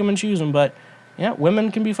 you pick them and choose them. But yeah,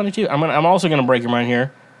 women can be funny too. I'm also gonna break your mind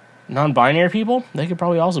here. Non-binary people, they could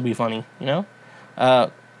probably also be funny, you know?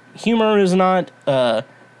 Humor is not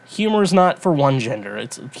for one gender.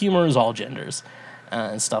 Humor is all genders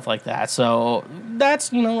and stuff like that. So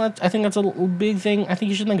that's, you know, I think that's a big thing I think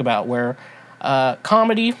you should think about, where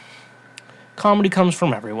comedy comes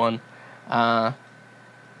from everyone. But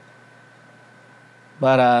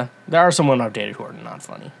there are some women I've dated who are not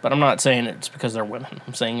funny. But I'm not saying it's because they're women.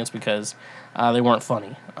 I'm saying it's because they weren't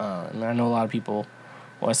funny. And I know a lot of people.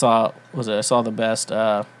 Well, I saw the best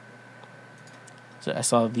So I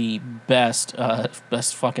saw the best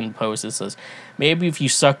fucking post. It says, maybe if you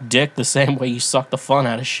suck dick the same way you suck the fun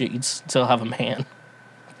out of shit, you'd still have a man.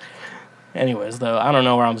 Anyways, though, I don't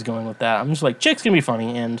know where I was going with that. I'm just like, chicks can be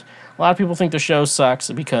funny, and a lot of people think the show sucks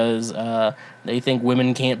because they think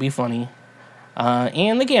women can't be funny.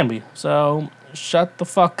 And they can be. So shut the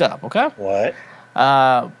fuck up, okay? What?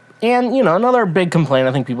 And, you know, another big complaint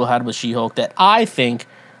I think people had with She-Hulk that I think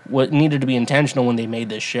what needed to be intentional when they made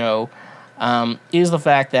this show is the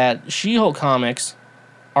fact that She-Hulk comics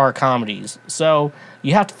are comedies. So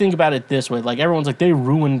you have to think about it this way. Like, everyone's like, they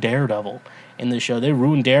ruined Daredevil in this show. They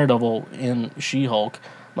ruined Daredevil in She-Hulk.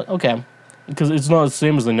 Like, okay, because it's not the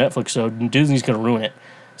same as the Netflix show. Disney's going to ruin it.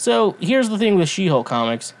 So here's the thing with She-Hulk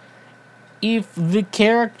comics. If the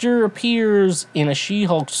character appears in a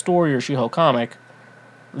She-Hulk story or She-Hulk comic,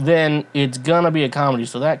 then it's going to be a comedy.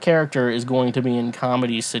 So that character is going to be in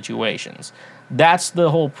comedy situations. That's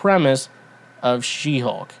the whole premise of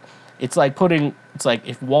She-Hulk. It's like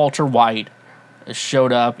if Walter White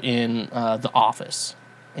showed up in The Office.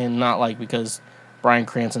 And not like because Bryan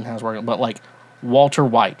Cranston has worked, but like Walter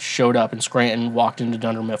White showed up in Scranton, walked into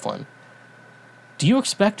Dunder Mifflin. Do you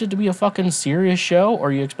expect it to be a fucking serious show, or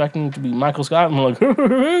are you expecting it to be Michael Scott and like,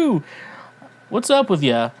 hoo, what's up with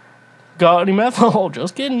ya? Got any meth? Oh,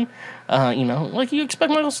 just kidding. You know, like you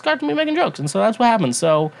expect Michael Scott to be making jokes, and so that's what happens.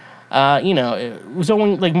 So, you know, so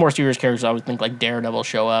when like more serious characters, I would think like Daredevil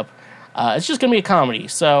show up. It's just gonna be a comedy.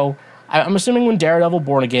 So I'm assuming when Daredevil,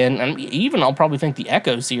 Born Again, and even I'll probably think the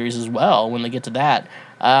Echo series as well when they get to that.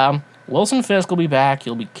 Wilson Fisk will be back.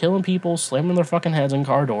 He'll be killing people, slamming their fucking heads in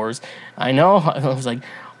car doors. I know. I was like,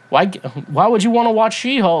 why would you want to watch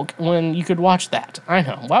She-Hulk when you could watch that? I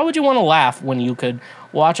know. Why would you want to laugh when you could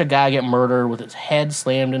watch a guy get murdered with his head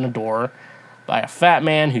slammed in a door by a fat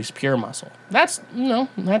man who's pure muscle? That's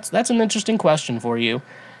an interesting question for you.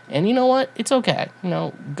 And you know what? It's okay. You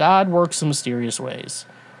know, God works in mysterious ways.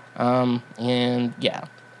 And yeah.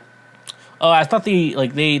 Oh, I thought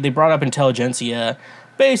they brought up Intelligentsia.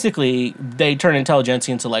 Basically, they turn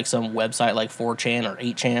Intelligentsia into like some website like 4chan or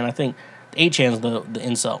 8chan. I think 8chan's the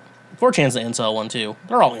incel. 4chan's the incel one too.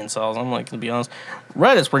 They're all incels. I'm like, to be honest,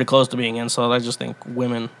 Reddit's pretty close to being incel. I just think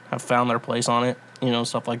women have found their place on it. You know,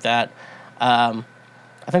 stuff like that. I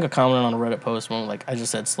think I commented on a Reddit post when like I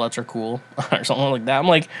just said sluts are cool or something like that. I'm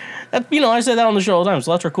like, you know, I said that on the show all the time.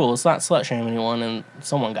 Sluts are cool. It's not slut shame anyone. And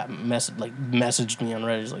someone got messaged me on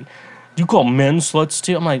Reddit. He's like, do you call men sluts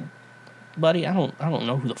too? I'm like, buddy, I don't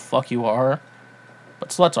know who the fuck you are, but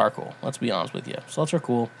sluts are cool. Let's be honest with you. Sluts are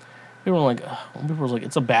cool. People were like,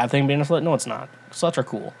 it's a bad thing being a slut. No, it's not. Sluts are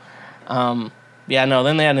cool. Yeah, no.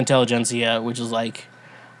 Then they had Intelligentsia,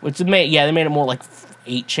 they made it more like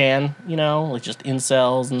 8chan, you know, like just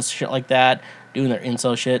incels and shit like that, doing their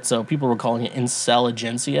incel shit. So people were calling it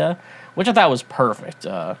Incelligentsia, which I thought was perfect.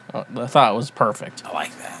 I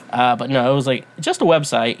like that. But no, it was like just a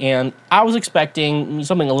website, and I was expecting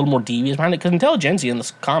something a little more devious behind it, because Intelligentsia in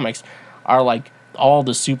the comics are like all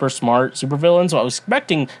the super smart supervillains. So I was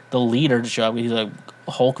expecting the leader to show up. He's a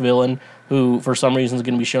Hulk villain who, for some reason, is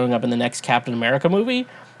going to be showing up in the next Captain America movie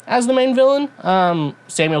as the main villain.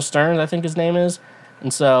 Samuel Stearns, I think his name is.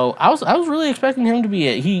 And so I was really expecting him to be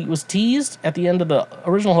it. He was teased at the end of the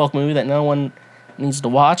original Hulk movie that no one needs to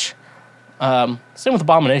watch. Same with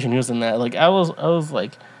Abomination. He was in that. Like I was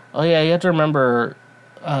like, oh yeah, you have to remember.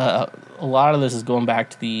 A lot of this is going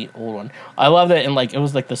back to the old one. I love that. And like it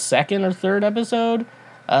was like the second or third episode.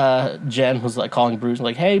 Jen was like calling Bruce,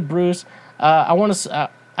 like, "Hey Bruce, I want to.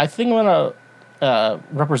 I think I'm gonna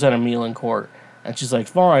represent Emil in court." And she's like,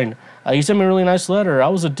 "Fine. You sent me a really nice letter. It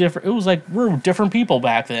was like we're different people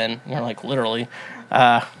back then." And you're like, literally.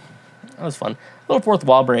 That was fun. Little fourth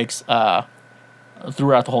wall breaks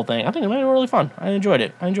throughout the whole thing. I think it made it really fun. I enjoyed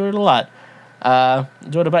it. A lot.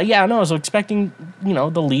 But yeah, no, I was expecting, you know,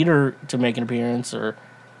 the leader to make an appearance, or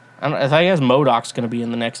I guess MODOK's going to be in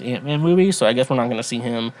the next Ant-Man movie, so I guess we're not going to see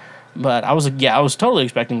him. But I was totally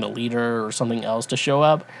expecting the leader or something else to show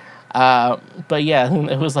up. But yeah,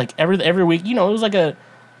 it was like every week, you know, it was like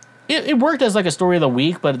it worked as like a story of the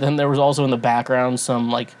week, but then there was also in the background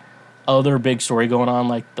some like other big story going on,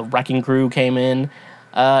 like the Wrecking Crew came in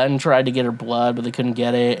and tried to get her blood, but they couldn't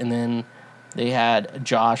get it, and then they had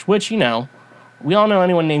Josh, which, you know, we all know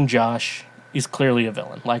anyone named Josh is clearly a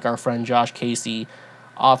villain, like our friend Josh Casey,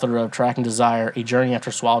 author of Tracking Desire, A Journey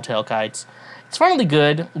After Swallowtail Kites. It's finally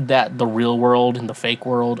good that the real world and the fake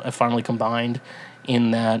world have finally combined,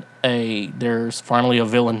 in that there's finally a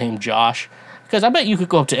villain named Josh. Because I bet you could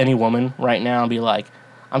go up to any woman right now and be like,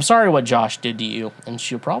 "I'm sorry what Josh did to you," and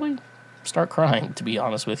she'll probably start crying, to be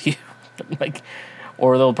honest with you. Like,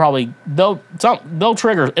 or they'll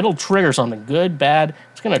trigger. It'll trigger something good, bad.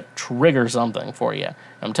 It's gonna trigger something for you.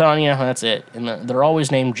 I'm telling you, that's it. And they're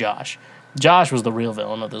always named Josh. Josh was the real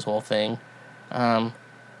villain of this whole thing. How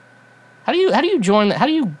do you join? How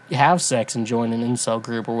do you have sex and join an incel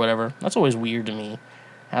group or whatever? That's always weird to me.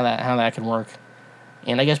 How that can work.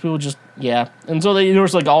 And I guess people just And so there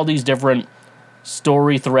was like all these different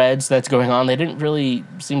story threads that's going on. They didn't really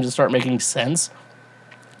seem to start making sense.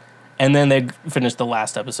 And then they finished the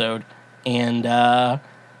last episode, and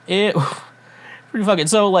it pretty fucking.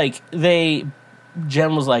 So like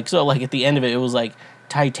Jen was like, so like at the end of it, it was like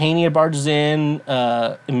Titania barges in.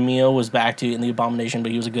 Emil was back to in the Abomination,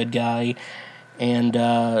 but he was a good guy. And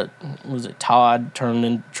was it Todd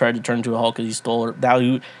tried to turn into a Hulk because he stole her? That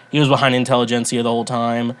he was behind Intelligentsia the whole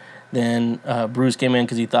time. Then Bruce came in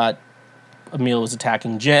because he thought Emil was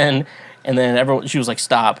attacking Jen, and then she was like,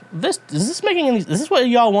 "Stop! Is this what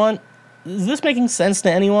y'all want? Is this making sense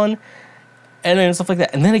to anyone?" And then stuff like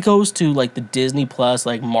that. And then it goes to like the Disney Plus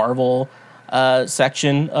like Marvel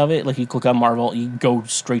section of it. Like you click on Marvel, you go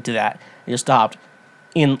straight to that. It just stopped.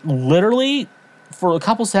 And literally for a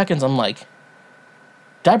couple seconds, I'm like,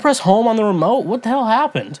 did I press home on the remote? What the hell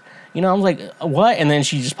happened? You know, I was like, what? And then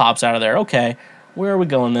she just pops out of there. Okay, where are we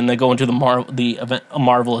going? Then they go into the event, a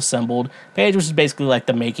Marvel Assembled page, which is basically like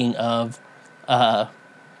the making of,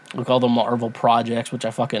 we call them Marvel projects, which I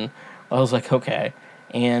was like, okay.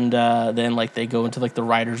 And then like they go into like the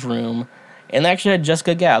writer's room, and they actually had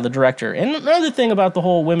Jessica Gao, the director. And another thing about the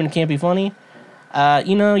whole women can't be funny,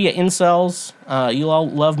 incels, you all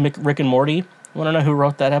love Rick and Morty. You want to know who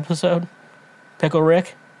wrote that episode? Pickle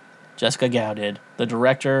Rick? Jessica Gao did. The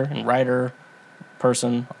director and writer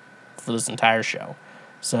person for this entire show.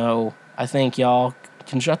 So I think y'all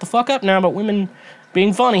can shut the fuck up now about women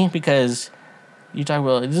being funny, because you talk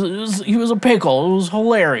about he was a pickle. It was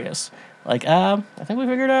hilarious. Like, I think we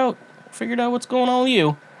figured out what's going on with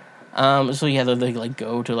you. So yeah, they like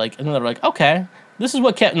go to like, and then they're like, okay, this is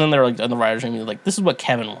what Kevin. And then they're like, on the writers' room, like, this is what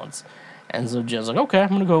Kevin wants. And so Jen's like, okay, I'm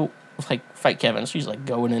gonna go like fight Kevin. So she's like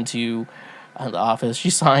going into the office. She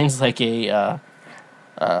signs like a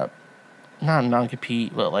not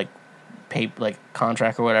non-compete, but like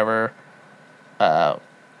contract or whatever, to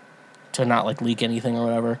not like leak anything or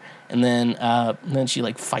whatever. And then she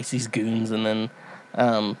like fights these goons, and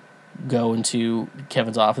then go into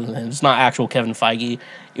Kevin's office. And it's not actual Kevin Feige.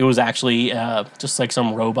 It was actually just like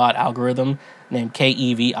some robot algorithm named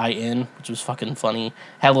Kevin, which was fucking funny.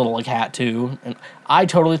 Had a little like hat too, and I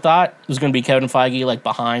totally thought it was gonna be Kevin Feige like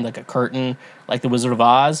behind like a curtain, like the Wizard of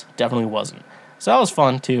Oz. Definitely wasn't. So that was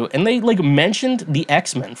fun too. And they like mentioned the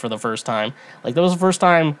X-Men for the first time. Like that was the first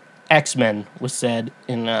time X-Men was said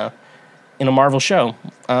in a Marvel show.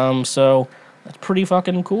 So that's pretty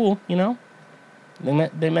fucking cool, you know.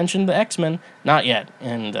 They mentioned the X-Men, not yet,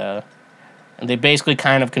 and they basically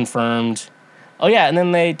kind of confirmed. Oh yeah, and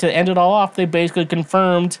then to end it all off, they basically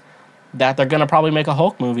confirmed that they're gonna probably make a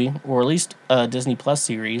Hulk movie, or at least a Disney Plus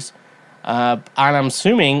series. And I'm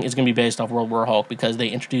assuming it's gonna be based off World War Hulk, because they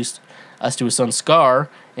introduced us to his son Scar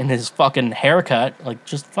and his fucking haircut. Like,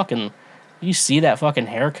 just fucking, you see that fucking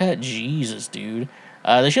haircut? Jesus, dude.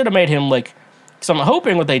 They should have made him like. So I'm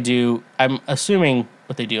hoping what they do. I'm assuming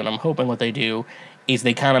what they do, and I'm hoping what they do is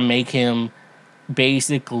they kind of make him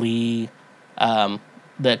basically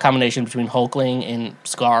the combination between Hulkling and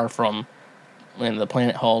Scar from the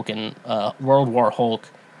Planet Hulk and World War Hulk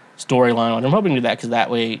storyline. And I'm hoping to do that, because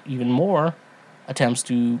that way even more attempts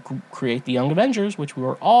to create the Young Avengers, which we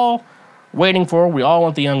were all waiting for. We all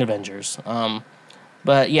want the Young Avengers.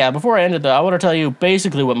 But yeah, before I end it though, I want to tell you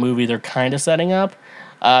basically what movie they're kind of setting up.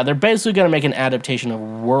 They're basically going to make an adaptation of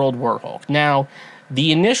World War Hulk. Now,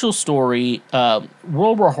 the initial story,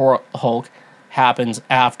 World War Hulk, happens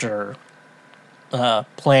after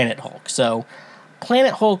Planet Hulk. So,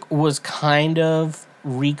 Planet Hulk was kind of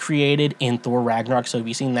recreated in Thor Ragnarok. So, have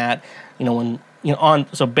you seen that? You know, when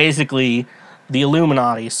so basically the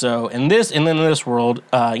Illuminati. So, in this world,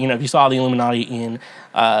 if you saw the Illuminati in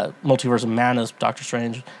Multiverse of Madness, Doctor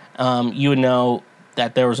Strange, you would know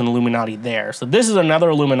that there was an Illuminati there. So this is another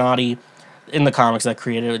Illuminati in the comics that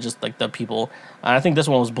created it, just like the people. I think this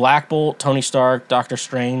one was Black Bolt, Tony Stark, Doctor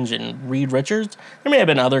Strange, and Reed Richards. There may have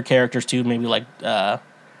been other characters too, maybe what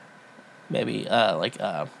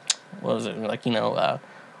was it? Like,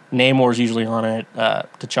 Namor's usually on it,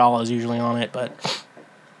 T'Challa's usually on it, but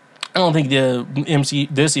I don't think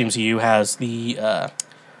this MCU has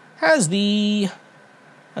the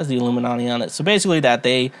Illuminati on it. So basically that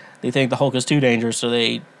they think the Hulk is too dangerous, so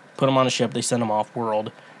they put him on a ship, they send him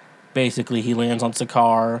off-world. Basically, he lands on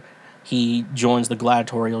Sakaar, he joins the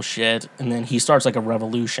gladiatorial shit, and then he starts like a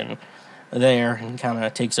revolution. there and kind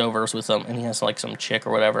of takes over with some, and he has like some chick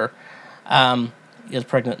or whatever. He is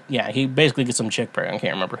pregnant. Yeah, he basically gets some chick pregnant. I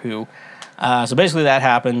can't remember who. So basically that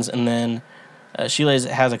happens, and then she has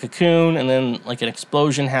a cocoon, and then like an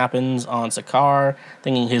explosion happens on Sakaar,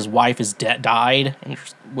 thinking his wife is died, and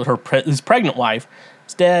with his pregnant wife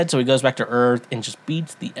is dead. So he goes back to Earth and just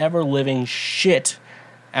beats the ever living shit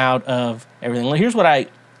out of everything. Well, here's what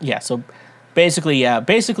so basically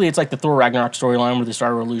it's like the Thor Ragnarok storyline where they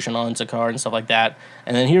start a revolution on Sakaar and stuff like that.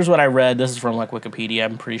 And then here's what I read. This is from like Wikipedia,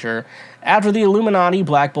 I'm pretty sure. After the Illuminati,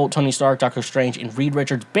 Black Bolt, Tony Stark, Doctor Strange, and Reed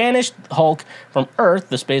Richards banished Hulk from Earth,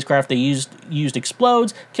 the spacecraft they used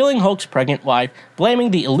explodes, killing Hulk's pregnant wife,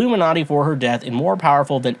 blaming the Illuminati for her death, and more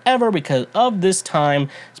powerful than ever because of this time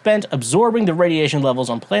spent absorbing the radiation levels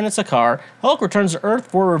on planet Sakaar. Hulk returns to Earth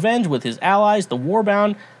for revenge with his allies, the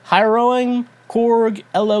warbound Hiroing, Korg,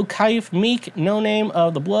 Elo, Kaif, Meek, No Name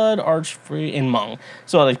of the Blood, Archfree, and Mung.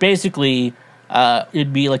 So, like, basically,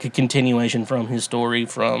 it'd be like a continuation from his story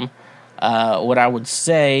from what I would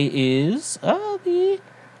say is the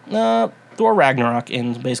Thor Ragnarok,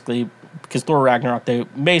 and basically, because Thor Ragnarok, they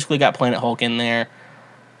basically got Planet Hulk in there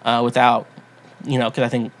without, because I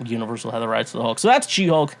think Universal had the rights to the Hulk. So that's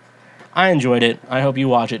She-Hulk. I enjoyed it. I hope you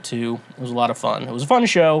watch it, too. It was a lot of fun. It was a fun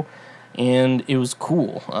show. And it was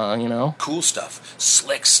cool, Cool stuff,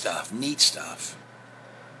 slick stuff, neat stuff.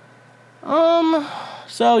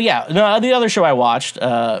 So yeah, no, the other show I watched, it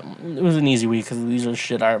was an easy week because these are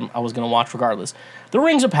shit I was going to watch regardless. The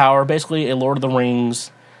Rings of Power, basically a Lord of the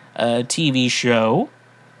Rings TV show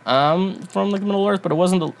from like the Middle Earth, but it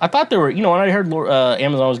wasn't. I thought they were, when I heard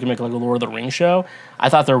Amazon was going to make like a Lord of the Rings show, I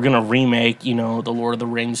thought they were going to remake, the Lord of the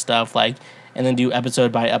Rings stuff, like, and then do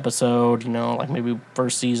episode by episode, like maybe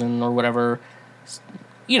first season or whatever,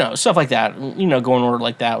 stuff like that, going order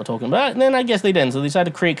like that with Tolkien. But then I guess they didn't, so they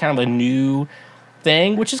decided to create kind of a new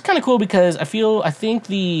thing, which is kind of cool because I think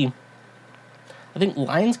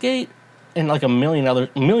Lionsgate and like a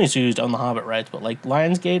million studios own the Hobbit rights, but like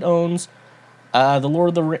Lionsgate owns they had the Lord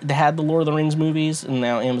of the Rings movies, and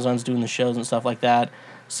now Amazon's doing the shows and stuff like that.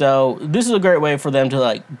 So this is a great way for them to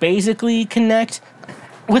like basically connect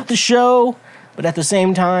with the show, but at the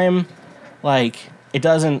same time, like, it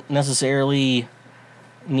doesn't necessarily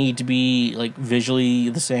need to be like visually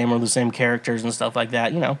the same or the same characters and stuff like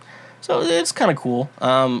that, So it's kind of cool.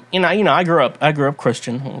 I grew up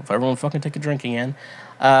Christian. If everyone fucking take a drink again.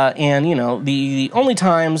 And the only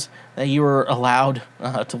times that you were allowed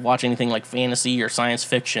to watch anything like fantasy or science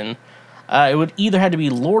fiction, it would either had to be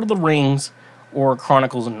Lord of the Rings or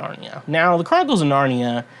Chronicles of Narnia. Now, the Chronicles of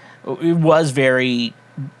Narnia, it was very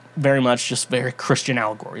much just very Christian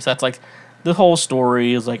allegories. That's like the whole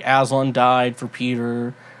story is like Aslan died for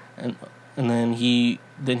Peter, and then he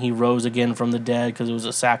rose again from the dead because it was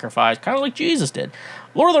a sacrifice, kind of like Jesus did.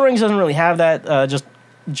 Lord of the Rings doesn't really have that. Just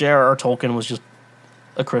J.R.R. Tolkien was just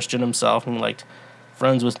a Christian himself, and he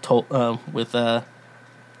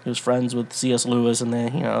was friends with C.S. Lewis, and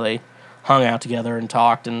they hung out together and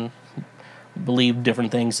talked and believed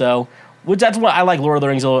different things. So. Which that's what I like Lord of the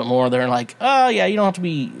Rings a little bit more. They're like, oh yeah, you don't have to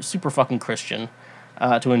be super fucking Christian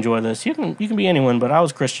to enjoy this. You can be anyone, but I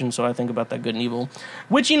was Christian, so I think about that good and evil.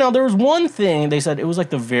 Which, there was one thing they said, it was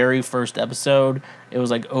like the very first episode. It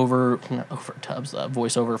was like over Tubbs,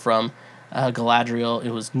 voiceover from Galadriel.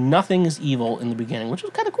 It was nothing is evil in the beginning, which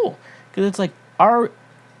was kind of cool. Because it's like, are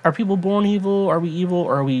people born evil? Are we evil?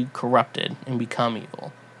 Or are we corrupted and become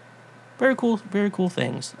evil? Very cool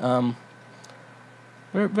things.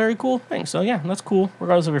 Very, very cool thing. So yeah, that's cool,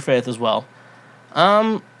 regardless of your faith as well.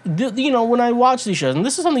 When I watch these shows, and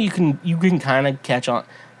this is something you can kind of catch on,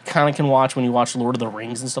 can watch when you watch Lord of the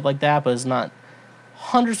Rings and stuff like that, but it's not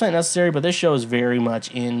 100% necessary. But this show is very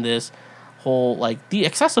much in this whole like the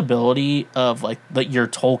accessibility of like your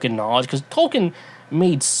Tolkien knowledge, because Tolkien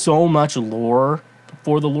made so much lore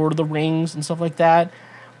for the Lord of the Rings and stuff like that,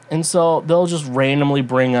 and so they'll just randomly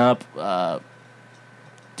bring up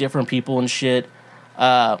different people and shit.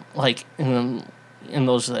 Like in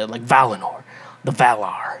those like Valinor, the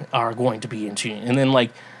Valar are going to be in tune, and then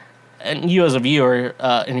like, and you as a viewer,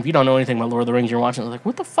 and if you don't know anything about Lord of the Rings, you're watching, like,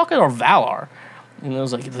 what the fuck are Valar? And it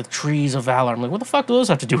was like the trees of Valar. I'm like, what the fuck do those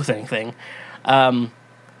have to do with anything? And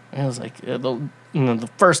it was like the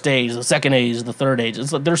first age, the second age, the third age.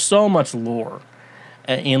 It's like there's so much lore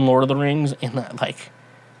in Lord of the Rings, and that like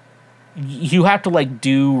you have to like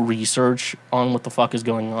do research on what the fuck is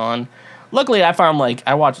going on. Luckily, I found like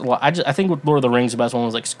I watched a lot. I think with Lord of the Rings, the best one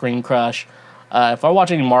was like Screen Crush. If I watch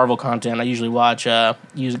any Marvel content, I usually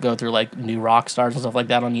go through like New Rock Stars and stuff like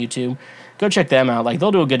that on YouTube. Go check them out. Like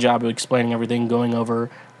they'll do a good job of explaining everything, going over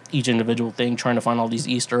each individual thing, trying to find all these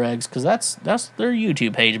Easter eggs, because that's their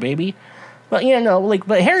YouTube page, baby. But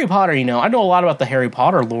but Harry Potter, I know a lot about the Harry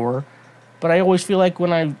Potter lore, but I always feel like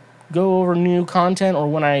when I go over new content or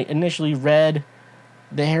when I initially read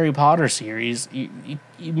the Harry Potter series,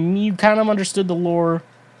 you kind of understood the lore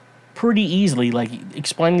pretty easily. Like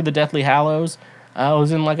explaining the Deathly Hallows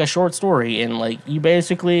was in like a short story, and like you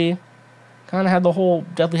basically kind of had the whole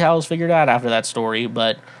Deathly Hallows figured out after that story.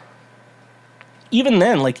 But even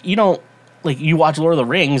then, like you don't like you watch Lord of the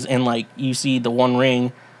Rings and like you see the One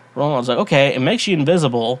Ring. Roland's like, okay, it makes you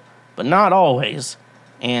invisible, but not always,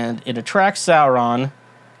 and it attracts Sauron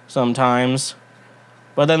sometimes.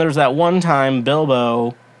 But then there's that one time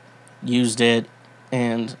Bilbo used it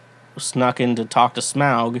and snuck in to talk to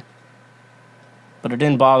Smaug, but it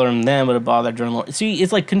didn't bother him then, but it bothered during. See,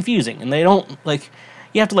 it's like confusing, and they don't like.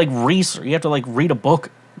 You have to like research. You have to like read a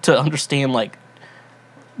book to understand like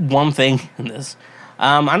one thing in this.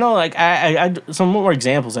 I know, like I some more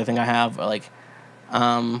examples. I think I have like,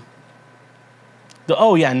 like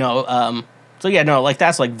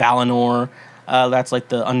that's like Valinor. That's like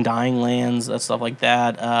the Undying Lands, that stuff like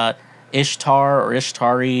that. Ishtar or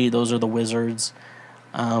Ishtari, those are the wizards.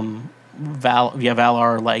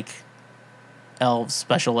 Valar, like elves,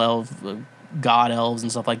 special elves, god elves,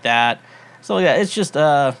 and stuff like that. So yeah, it's just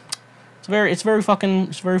it's very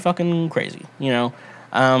fucking crazy. You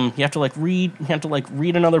have to like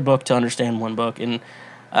read another book to understand one book, and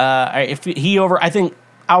I think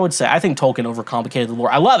Tolkien overcomplicated the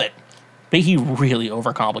lore. I love it, but he really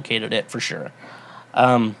overcomplicated it for sure.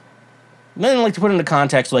 Then like to put into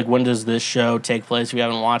context, like when does this show take place if you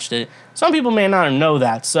haven't watched it? Some people may not know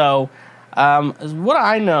that. So what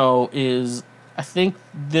I know is I think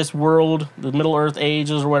this world, the Middle Earth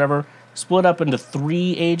ages or whatever, split up into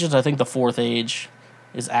 3 ages. I think the 4th age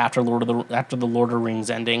is after the Lord of the Rings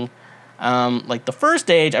ending. Like the first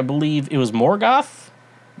age, I believe it was Morgoth.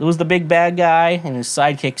 It was the big bad guy and his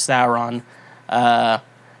sidekick Sauron.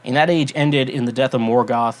 And that age ended in the death of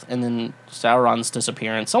Morgoth and then Sauron's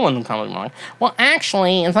disappearance. Someone commented like, well,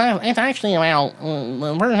 actually, it's actually about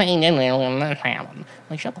the first age ended when this happened.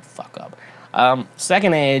 Like, shut the fuck up.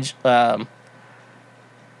 Second age,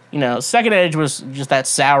 second age was just that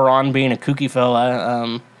Sauron being a kooky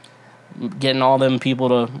fella, getting all them people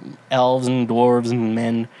to elves and dwarves and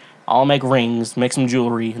men all make rings, make some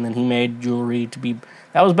jewelry, and then he made jewelry to be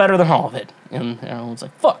that was better than all of it. And it's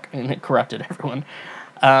like fuck, and it corrupted everyone.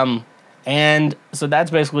 And so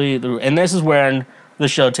that's basically and this is when the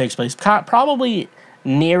show takes place, probably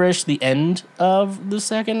nearish the end of the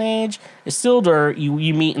second age. Isildur,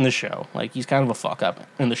 you meet in the show, like he's kind of a fuck up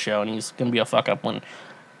in the show, and he's gonna be a fuck up when he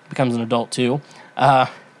becomes an adult too. It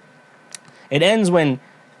ends when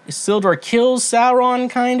Isildur kills Sauron,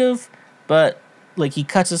 kind of, but like he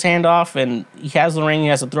cuts his hand off, and he has the ring. He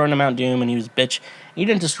has to throw it into Mount Doom, and he was a bitch. He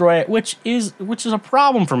didn't destroy it, which is a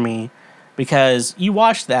problem for me, because you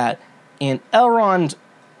watch that, and Elrond,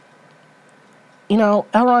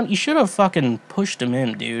 you should have fucking pushed him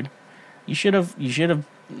in, dude. You should have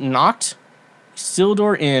knocked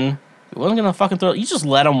Isildur in. He wasn't gonna fucking throw. You just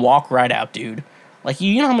let him walk right out, dude. Like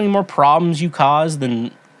you know how many more problems you caused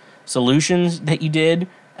than solutions that you did,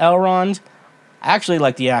 Elrond. I actually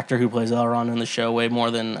like the actor who plays Elrond in the show way more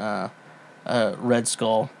than Red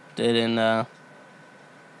Skull did in the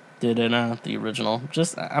original.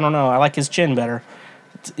 Just I don't know. I like his chin better.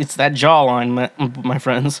 It's that jawline, my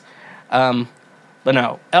friends. But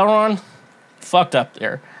no, Elrond fucked up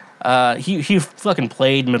there. He fucking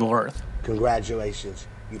played Middle Earth. Congratulations,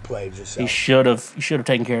 you played yourself. He should have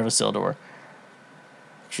taken care of Isildur.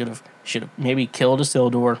 Should have maybe killed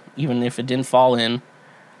Isildur, even if it didn't fall in.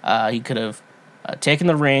 He could have taken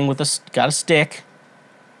the ring got a stick.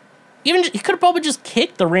 Even he could have probably just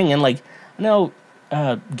kicked the ring in. Like I know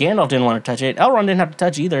Gandalf didn't want to touch it. Elrond didn't have to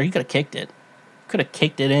touch either. He could have kicked it. Could have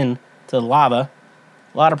kicked it in to the lava.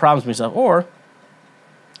 A lot of problems with himself. Or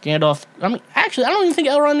Gandalf. I mean, actually, I don't even think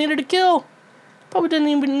Elrond needed to kill. Probably didn't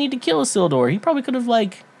even need to kill Isildur. He probably could have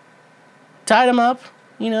like tied him up.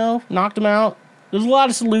 Knocked him out. There's a lot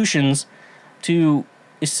of solutions to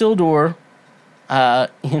Isildur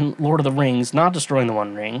in Lord of the Rings not destroying the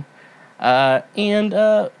One Ring,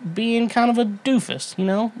 and being kind of a doofus.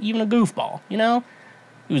 Even a goofball.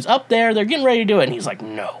 He was up there. They're getting ready to do it, and he's like,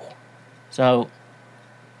 no. So.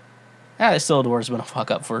 Isildur's been a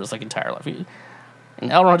fuck up for his like entire life. And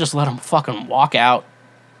Elrond just let him fucking walk out.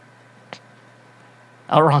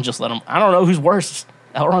 Elrond just let him. I don't know who's worse.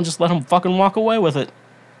 Elrond just let him fucking walk away with it.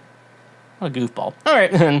 What a goofball.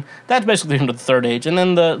 Alright, and that's basically into the third age. And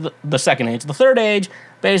then the second age. The third age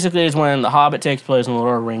basically is when The Hobbit takes place and The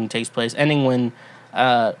Lord of the Rings takes place, ending when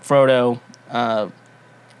Frodo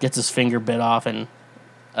gets his finger bit off and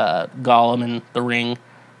Gollum and the ring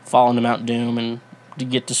fall into Mount Doom and to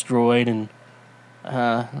get destroyed, and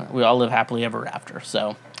we all live happily ever after.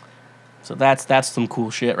 So that's some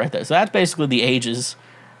cool shit right there. So that's basically the ages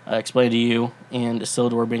explained to you, and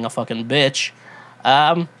Isildur being a fucking bitch.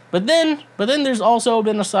 But then there's also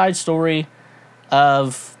been a side story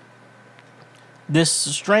of this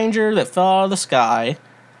stranger that fell out of the sky,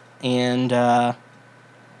 and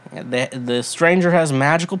the stranger has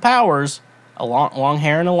magical powers, a long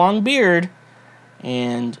hair and a long beard,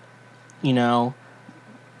 and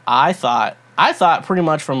I thought pretty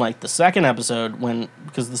much from like the second episode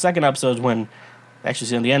because the second episode is when actually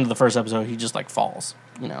see at the end of the first episode he just like falls,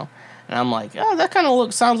 and I'm like, oh, that kind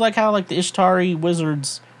of sounds like how like the Ishtari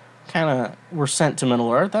wizards kind of were sent to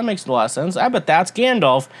Middle Earth. That makes a lot of sense. I bet that's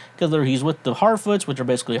Gandalf because he's with the Harfoots, which are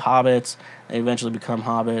basically hobbits. They eventually become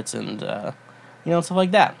hobbits, and stuff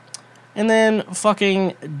like that. And then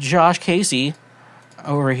fucking Josh Casey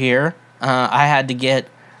over here, I had to get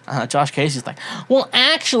Josh Casey's like, well,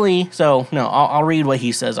 actually, so no, I'll read what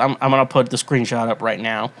he says. I'm gonna put the screenshot up right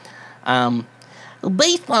now.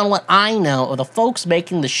 Based on what I know of the folks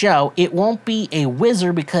making the show, it won't be a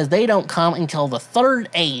wizard because they don't come until the third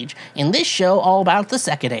age. In this show, all about the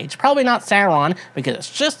second age. Probably not Sauron because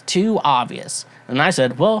it's just too obvious. And I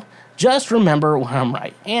said, well, just remember when I'm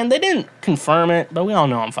right. And they didn't confirm it, but we all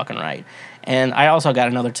know I'm fucking right. And I also got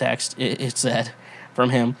another text. It said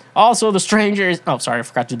from him, also the stranger is... Oh, sorry, I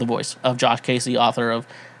forgot to do the voice of Josh Casey, author of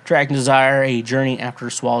Tracking Desire, A Journey After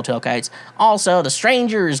Swallowtail Kites. Also, the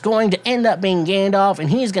stranger is going to end up being Gandalf, and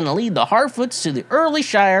he's going to lead the Harfoots to the Early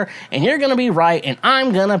Shire, and you're going to be right, and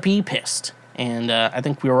I'm going to be pissed. And I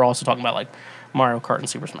think we were also talking about, like, Mario Kart and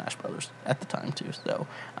Super Smash Brothers at the time, too. So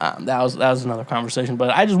that was another conversation. But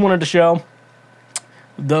I just wanted to show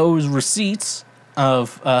those receipts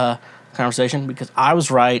of conversation because I was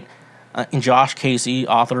right. And Josh Casey,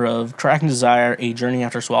 author of Tracking Desire, A Journey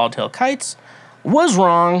After Swallowtail Kites, was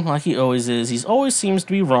wrong, like he always is. He always seems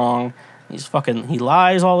to be wrong. He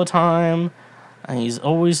lies all the time. And he's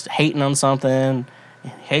always hating on something. He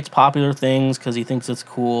hates popular things because he thinks it's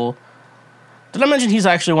cool. Did I mention he's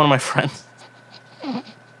actually one of my friends?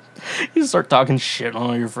 You start talking shit on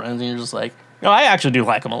all your friends and you're just like, no, I actually do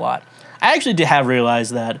like him a lot. I actually have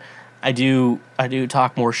realized that I do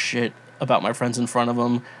talk more shit about my friends in front of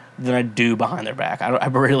them than I do behind their back. I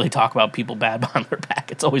rarely talk about people bad behind their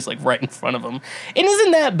back. It's always like right in front of them. And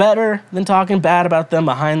isn't that better than talking bad about them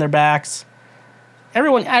behind their backs?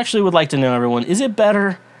 Everyone actually would like to know, everyone, is it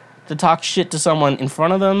better to talk shit to someone in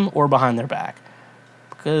front of them or behind their back?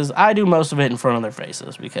 Because I do most of it in front of their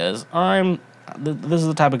faces because this is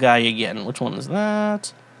the type of guy you get. And which one is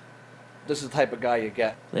that? This is the type of guy you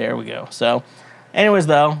get. There we go. So, anyways,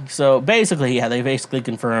 though, basically, yeah, they basically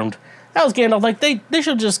confirmed that was Gandalf. Like, they should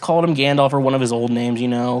have just called him Gandalf or one of his old names,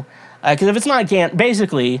 Because if it's not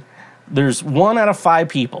basically, there's 1 out of 5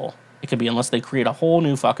 people it could be unless they create a whole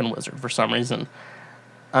new fucking wizard for some reason.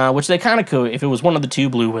 Which they kind of could. If it was one of the 2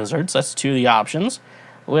 blue wizards, that's 2 of the options.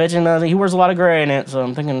 And he wears a lot of gray in it, so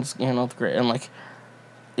I'm thinking it's Gandalf gray. And, like,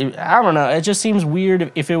 I don't know. It just seems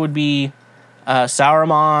weird if it would be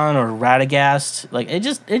Sauron or Radagast. Like, it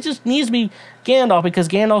just needs to be Gandalf because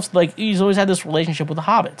Gandalf's like he's always had this relationship with the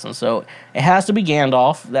hobbits, and so it has to be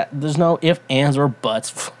Gandalf. That there's no ifs, ands, or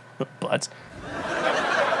buts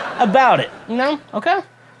about it, Okay,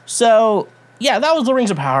 so yeah, that was the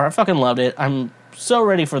Rings of Power. I fucking loved it. I'm so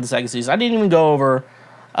ready for the second season. I didn't even go over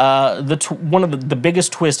one of the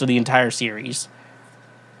biggest twists of the entire series.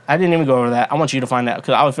 I didn't even go over that. I want you to find out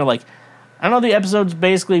because I would feel like I know the episode's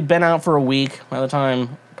basically been out for a week. By the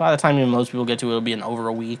time even most people get to it, it'll be over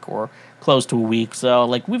a week or close to a week. So,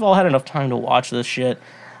 like, we've all had enough time to watch this shit.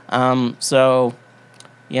 So,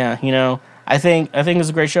 yeah, I think it's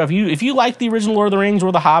a great show. If you like the original Lord of the Rings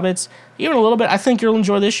or the Hobbits, even a little bit, I think you'll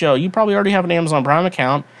enjoy this show. You probably already have an Amazon Prime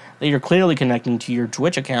account that you're clearly connecting to your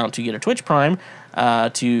Twitch account to get a Twitch Prime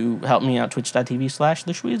to help me out,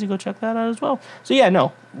 twitch.tv/TheSchweezy. Go check that out as well. So, yeah,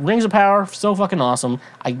 no, Rings of Power, so fucking awesome.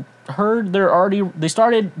 I heard they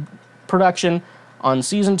started production on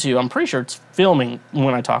season 2. I'm pretty sure it's filming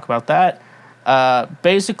when I talk about that.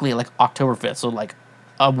 Basically, like October 5th, so like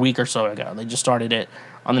a week or so ago. They just started it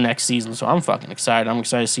on the next season, so I'm fucking excited. I'm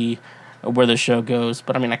excited to see where the show goes,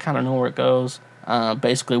 but I mean, I kind of know where it goes.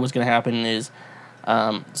 Basically, what's going to happen is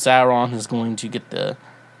Sauron is going to get the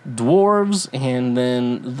dwarves and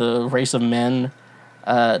then the race of men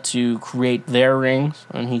to create their rings,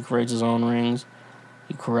 and he creates his own rings.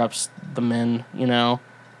 He corrupts the men,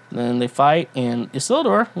 Then they fight, and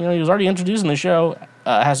Isildur, he was already introduced in the show,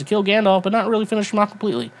 has to kill Gandalf, but not really finish him off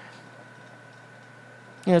completely.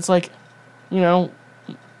 It's like,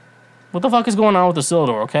 What the fuck is going on with the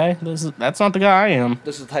Sildor, okay? That's not the guy I am.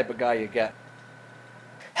 This is the type of guy you get.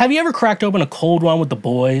 Have you ever cracked open a cold one with the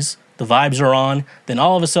boys? The vibes are on, then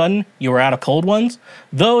all of a sudden, you are out of cold ones?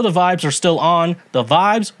 Though the vibes are still on, the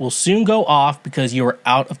vibes will soon go off because you are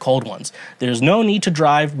out of cold ones. There's no need to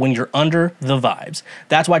drive when you're under the vibes.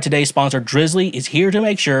 That's why today's sponsor, Drizly, is here to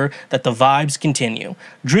make sure that the vibes continue.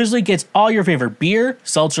 Drizly gets all your favorite beer,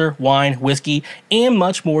 seltzer, wine, whiskey, and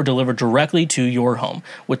much more delivered directly to your home.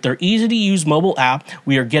 With their easy-to-use mobile app,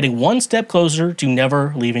 we are getting one step closer to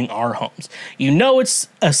never leaving our homes. You know it's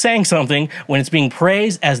saying something when it's being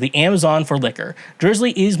praised as the Amazon for liquor.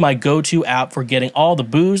 Drizly is my go-to app for getting all the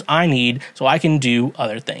booze I need so I can do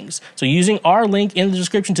other things. So using our link in the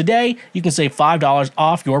description today, you can save $5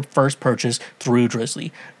 off your first purchase through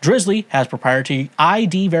Drizly. Drizly has proprietary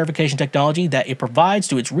ID verification technology that it provides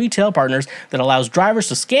to its retail partners that allows drivers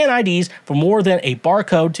to scan IDs for more than a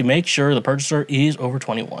barcode to make sure the purchaser is over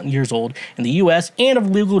 21 years old in the US and of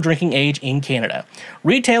legal drinking age in Canada.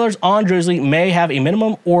 Retailers on Drizly may have a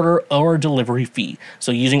minimum order or delivery fee.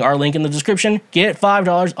 So using our link in the description, get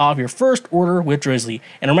 $5 off your first order with Drizly.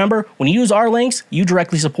 And remember, when you use our links, you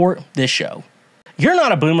directly support this show. You're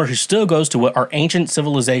not a boomer who still goes to what our ancient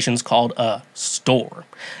civilizations called a store.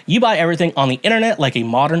 You buy everything on the internet like a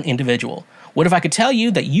modern individual. What if I could tell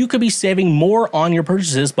you that you could be saving more on your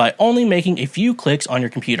purchases by only making a few clicks on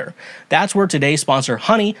your computer? That's where today's sponsor,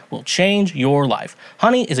 Honey, will change your life.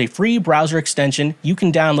 Honey is a free browser extension you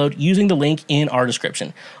can download using the link in our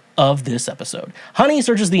description of this episode. Honey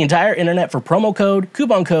searches the entire internet for promo code,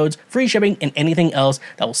 coupon codes, free shipping, and anything else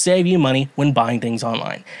that will save you money when buying things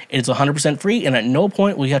online. It is 100% free, and at no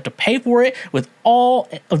point will you have to pay for it with all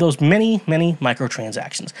of those many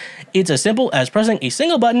microtransactions. It's as simple as pressing a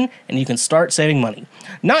single button and you can start saving money.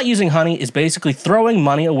 Not using Honey is basically throwing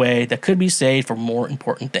money away that could be saved for more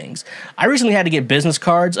important things. I recently had to get business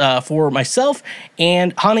cards for myself,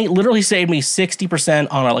 and Honey literally saved me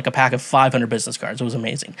 60% on a pack of 500 business cards. It was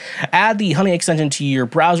amazing. Add the Honey extension to your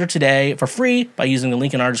browser today for free by using the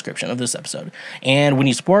link in our description of this episode. And when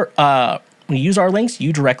you use our links,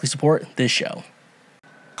 you directly support this show.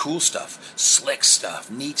 Cool stuff, slick stuff,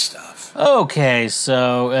 neat stuff. Okay,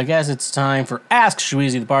 so I guess it's time for Ask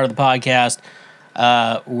Schweezy, the part of the podcast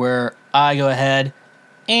where I go ahead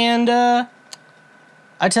and I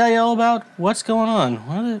tell you all about what's going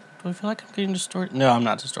on. Do I feel like I'm getting distorted? No, I'm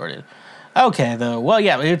not distorted. Okay, though. Well,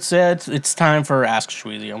 yeah, it's time for Ask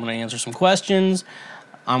Schweezy. I'm going to answer some questions.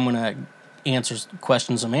 I'm going to answer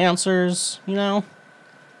questions and answers. You know,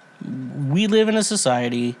 we live in a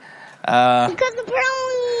society. Because the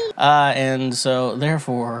brownie. And so,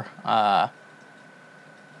 therefore, it's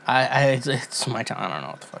my time. I don't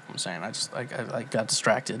know what the fuck I'm saying. I got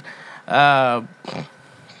distracted.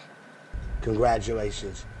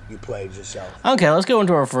 Congratulations, you played yourself. Okay, let's go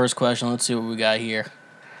into our first question. Let's see what we got here.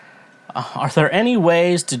 Are there any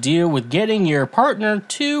ways to deal with getting your partner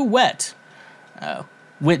too wet?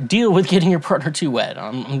 Deal with getting your partner too wet.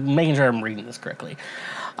 I'm making sure I'm reading this correctly.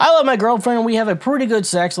 I love my girlfriend and we have a pretty good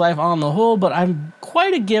sex life on the whole, but I'm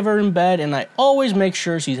quite a giver in bed and I always make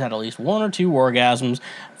sure she's had at least 1 or 2 orgasms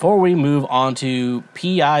before we move on to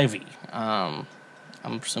PIV. I'm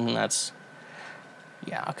assuming that's...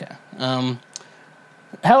 Yeah, okay.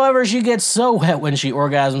 However, she gets so wet when she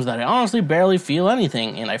orgasms that I honestly barely feel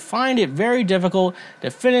anything, and I find it very difficult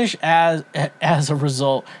to finish as a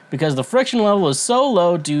result because the friction level is so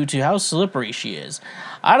low due to how slippery she is.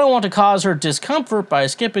 I don't want to cause her discomfort by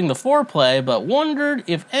skipping the foreplay, but wondered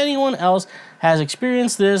if anyone else has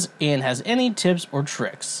experienced this and has any tips or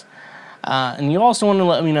tricks. And you also want to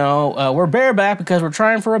let me know, we're bareback because we're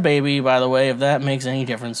trying for a baby, by the way, if that makes any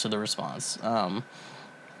difference to the response.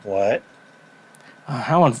 What?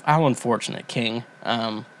 How unfortunate, King.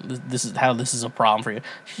 This is a problem for you.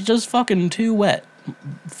 She's just fucking too wet,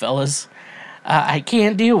 fellas. I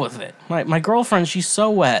can't deal with it. My girlfriend, she's so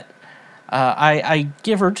wet. I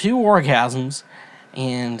give her 2 orgasms,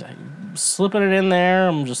 and I'm slipping it in there.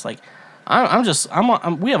 I'm just like,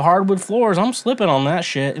 we have hardwood floors. I'm slipping on that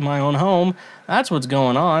shit in my own home. That's what's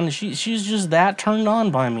going on. She's just that turned on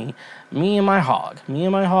by me. Me and my hog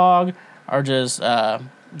are just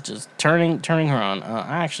turning her on.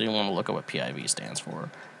 I actually want to look at what PIV stands for,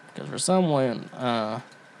 because for someone,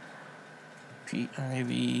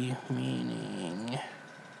 PIV meaning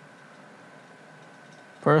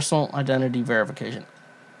personal identity verification.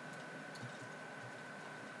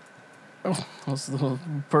 Oh, what's the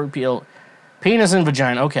PL? Penis and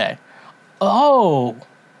vagina. Okay. Oh,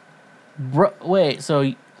 wait.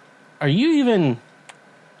 So, are you even?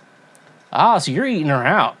 So you're eating her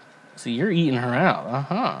out.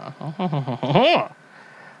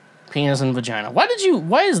 Penis and vagina. Why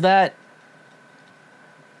is that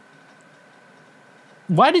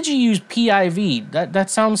why did you use PIV? That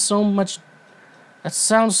sounds so much. That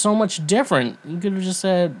sounds so much different. You could have just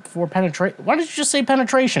said for penetration. Why did you just say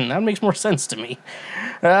penetration? That makes more sense to me.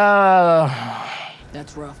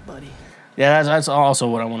 That's rough, buddy. Yeah, that's also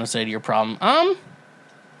what I want to say to your problem.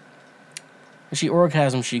 She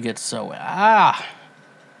orgasms, she gets so I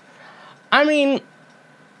mean,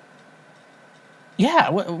 yeah.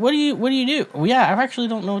 What do you do? Well, yeah, I actually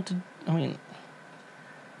don't know what to. I mean,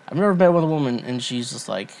 I've never been with a woman and she's just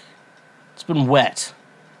like, it's been wet,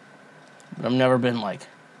 but I've never been like,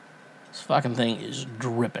 this fucking thing is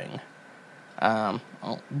dripping. Well,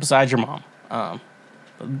 besides your mom.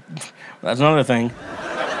 That's another thing.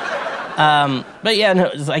 But yeah,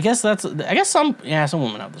 no, I guess some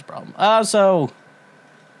women have this problem. So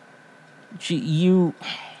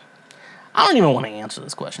I don't even want to answer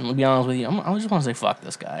this question. To be honest with you, I just want to say fuck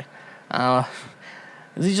this guy.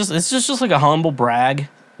 It's just like a humble brag.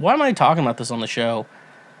 Why am I talking about this on the show?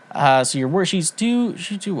 So you're where she's too.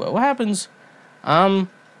 What happens? I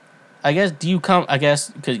guess do you come? I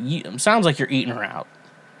guess because it sounds like you're eating her out.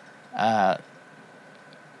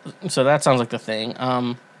 So that sounds like the thing.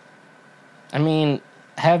 I mean,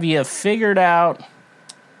 have you figured out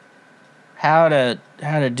how to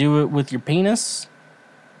do it with your penis?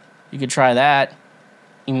 You could try that.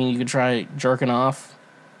 You mean you could try jerking off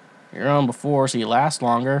your own before so you last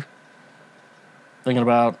longer. You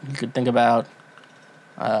could think about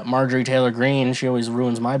Marjorie Taylor Greene. She always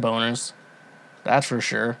ruins my boners. That's for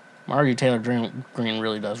sure. Marjorie Taylor Greene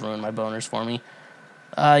really does ruin my boners for me.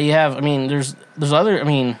 There's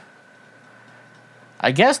other,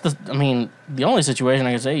 I guess the only situation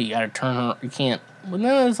I can say you gotta turn her, you can't, but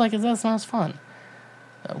then it's like, that's not as fun.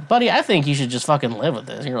 Buddy, I think you should just fucking live with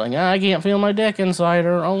this. You're like, I can't feel my dick inside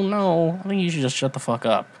her. Oh no. I think you should just shut the fuck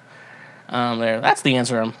up. That's the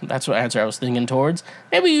answer. That's what answer I was thinking towards.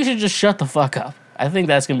 Maybe you should just shut the fuck up. I think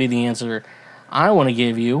that's gonna be the answer I want to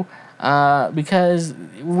give you. Because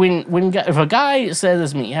if a guy says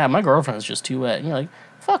this to me, yeah, my girlfriend's just too wet, and you're like,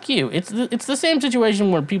 fuck you. It's the same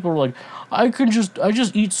situation where people are like, I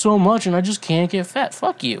just eat so much and I just can't get fat.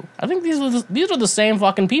 Fuck you. I think these are the same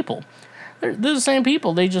fucking people. They're the same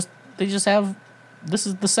people. They just have, this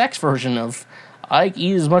is the sex version of, I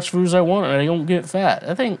eat as much food as I want and I don't get fat.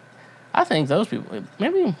 I think those people,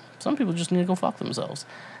 maybe some people just need to go fuck themselves.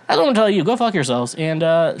 I don't want to tell you, go fuck yourselves and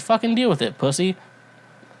fucking deal with it, pussy.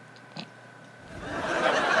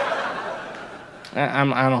 I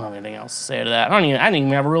don't have anything else to say to that. I didn't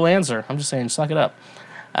even have a real answer. I'm just saying, suck it up.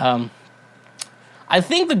 I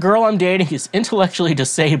think the girl I'm dating is intellectually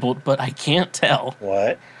disabled, but I can't tell.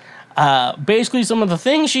 What? Basically, some of the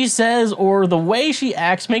things she says or the way she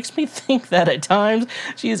acts makes me think that at times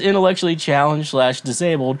she is intellectually challenged /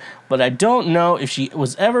 disabled, but I don't know if she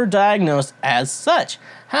was ever diagnosed as such.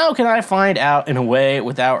 How can I find out in a way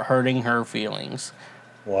without hurting her feelings?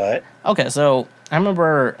 What? Okay, so I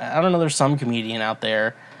remember, I don't know, there's some comedian out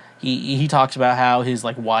there. He talks about how his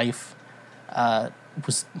wife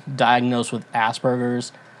was diagnosed with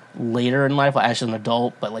Asperger's later in life, as an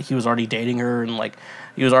adult, but he was already dating her and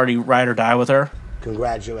he was already ride or die with her.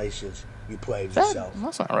 Congratulations, you played yourself.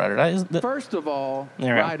 That's not ride or die. First of all,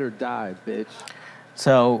 ride or die, bitch.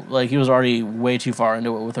 So he was already way too far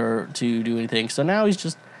into it with her to do anything. So now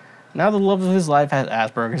the love of his life has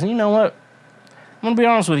Asperger's. And you know what? I'm gonna be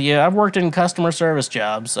honest with you. I've worked in customer service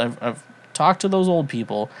jobs. I've talked to those old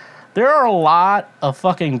people. There are a lot of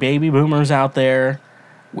fucking baby boomers out there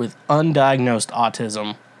with undiagnosed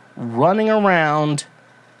autism running around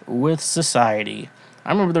with society.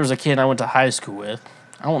 I remember there was a kid I went to high school with.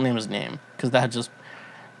 I won't name his name because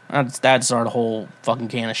that started a whole fucking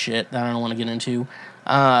can of shit that I don't want to get into.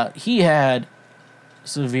 He had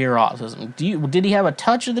severe autism. Did he have a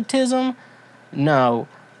touch of the tism? No.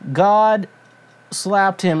 God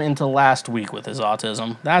slapped him into last week with his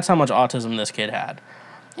autism. That's how much autism this kid had.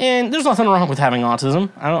 And there's nothing wrong with having autism.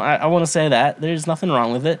 I want to say that. There's nothing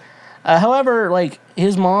wrong with it. However,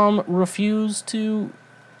 his mom refused to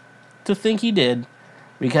think he did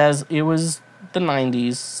because it was the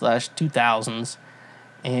 90s / 2000s.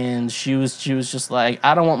 And she was just like,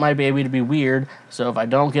 I don't want my baby to be weird, so if I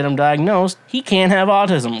don't get him diagnosed, he can't have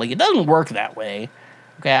autism. It doesn't work that way.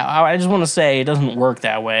 Okay, I just want to say it doesn't work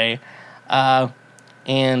that way.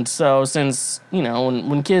 And so since,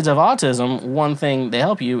 when kids have autism, one thing they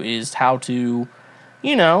help you is how to,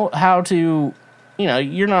 you're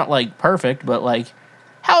not perfect, but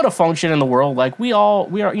how to function in the world. We all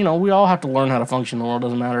have to learn how to function in the world.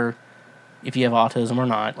 Doesn't matter if you have autism or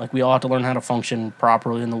not. We all have to learn how to function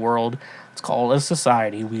properly in the world. It's called a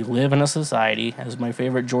society. We live in a society, as my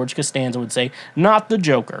favorite George Costanza would say, not the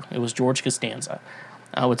Joker. It was George Costanza.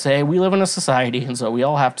 I would say we live in a society, and so we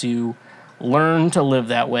all have to learn to live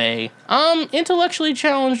that way. Intellectually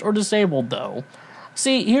challenged or disabled, though.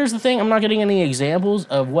 See, here's the thing. I'm not getting any examples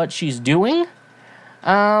of what she's doing.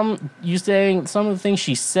 You saying some of the things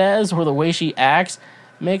she says or the way she acts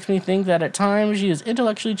makes me think that at times she is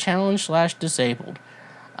intellectually challenged / disabled.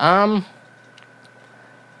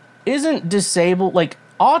 Isn't disabled, like,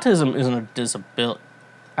 autism isn't a disability.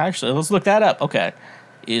 Actually, let's look that up. Okay.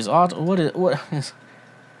 Is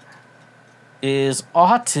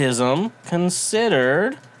autism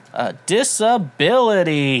considered a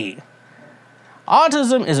disability?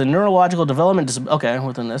 Autism is a neurological development disability. Okay,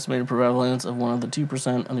 with an estimated prevalence of 1 to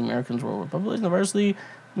 2% of the Americans' worldwide population, diversity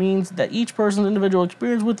means that each person's individual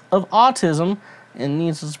experience of autism and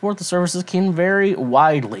needs to support the services can vary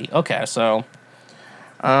widely. Okay, so,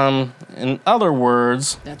 in other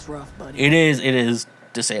words, that's rough, buddy. It is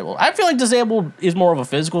disabled. I feel like disabled is more of a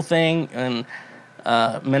physical thing, and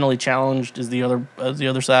mentally challenged is the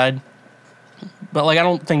other side. But, like, I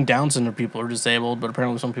don't think Down syndrome people are disabled, but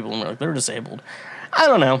apparently some people are like, they're disabled. I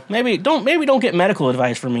don't know. Maybe don't get medical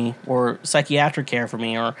advice from me or psychiatric care from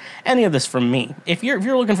me or any of this from me. If you're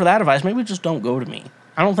looking for that advice, maybe just don't go to me.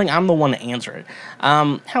 I don't think I'm the one to answer it.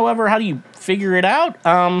 However, how do you figure it out?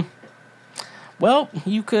 Well,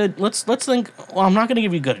 you could let's think. Well, I'm not going to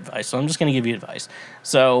give you good advice, so I'm just going to give you advice.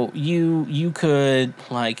 So you could,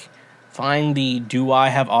 like, find the "Do I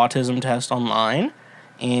have autism" test online.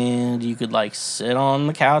 And you could, like, sit on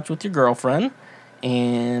the couch with your girlfriend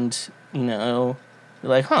and, you know, be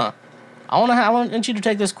like, I want you to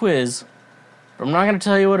take this quiz, but I'm not going to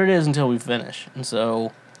tell you what it is until we finish. And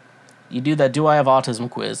so you do that Do I Have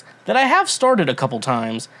Autism quiz that I have started a couple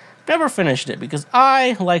times, never finished it because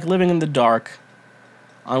I like living in the dark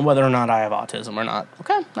on whether or not I have autism or not.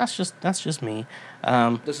 Okay, that's just me.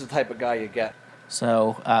 This is the type of guy you get.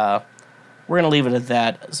 So, we're going to leave it at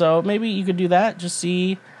that. So maybe you could do that. Just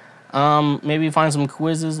see, maybe find some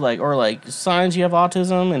quizzes, or signs you have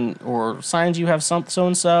autism, or signs you have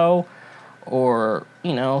so-and-so, or,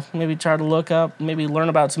 you know, maybe try to look up, maybe learn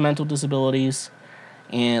about some mental disabilities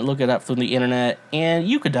and look it up from the internet, and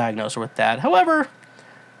you could diagnose her with that. However,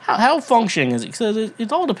 how functioning is it? Because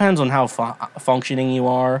it all depends on how functioning you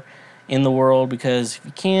are in the world, because if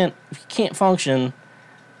you can't function,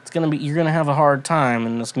 you're gonna have a hard time,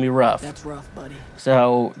 and it's gonna be rough. That's rough, buddy.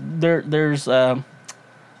 So there's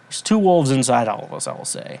 2 wolves inside all of us, I will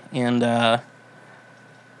say, and I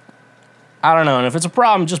don't know. And if it's a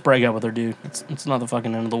problem, just break up with her, dude. It's not the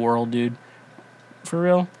fucking end of the world, dude. For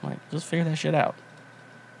real, like, just figure that shit out.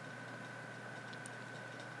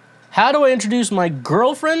 How do I introduce my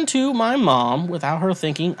girlfriend to my mom without her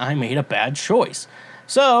thinking I made a bad choice?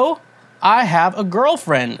 So, I have a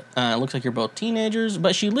girlfriend. It looks like you're both teenagers,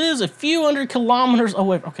 but she lives a few hundred kilometers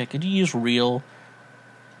away. Okay, could you use real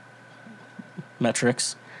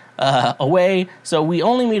metrics? Away, so we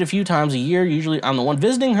only meet a few times a year. Usually I'm the one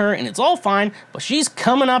visiting her, and it's all fine, but she's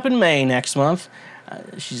coming up in May next month.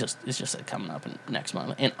 It's just coming up next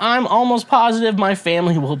month, and I'm almost positive my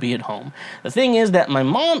family will be at home. The thing is that my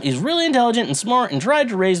mom is really intelligent and smart and tried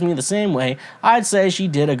to raise me the same way. I'd say she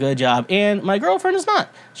did a good job, and my girlfriend is not.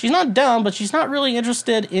 She's not dumb, but she's not really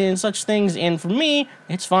interested in such things, and for me,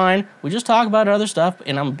 it's fine. We just talk about other stuff,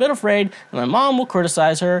 and I'm a bit afraid that my mom will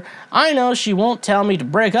criticize her. I know she won't tell me to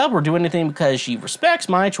break up or do anything because she respects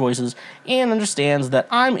my choices and understands that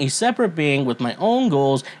I'm a separate being with my own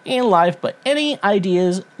goals in life, but any ideas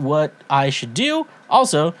what I should do?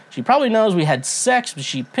 Also, she probably knows we had sex, but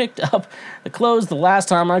she picked up the clothes the last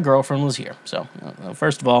time my girlfriend was here. So,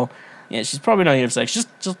 first of all, yeah, she's probably not here for sex.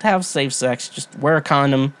 Just have safe sex. Just wear a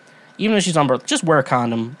condom. Even if she's on birth, just wear a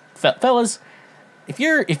condom. Fellas, if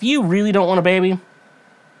you really don't want a baby,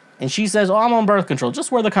 and she says, "Oh, I'm on birth control,"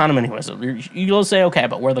 just wear the condom anyway. So you'll say, "Okay,"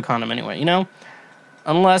 but wear the condom anyway. You know,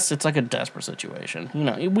 unless it's like a desperate situation. You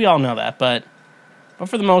know, we all know that. But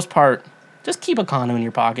for the most part, just keep a condom in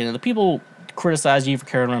your pocket. And the people criticize you for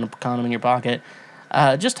carrying around a condom in your pocket.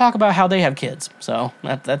 Just talk about how they have kids. So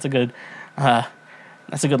that's a good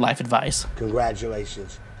life advice.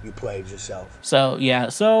 Congratulations, you played yourself. So yeah,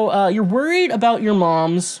 so you're worried about your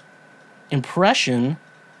mom's impression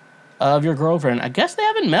of your girlfriend. I guess they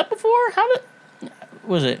haven't met before.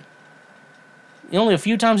 Was it? Only a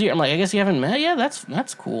few times a year. I'm like, I guess you haven't met. Yeah,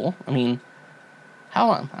 that's cool. I mean,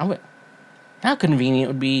 how convenient it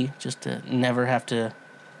would be just to never have to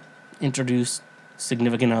introduce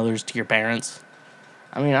significant others to your parents.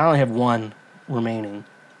 I mean, I only have one remaining.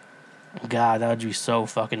 God, that would be so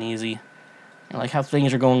fucking easy. Like how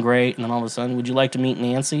things are going great, and then all of a sudden, would you like to meet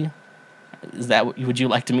Nancy? Would you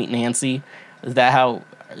like to meet Nancy? Is that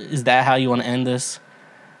how you want to end this?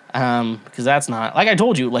 Because that's not, like I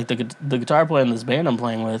told you, like the guitar player in this band I'm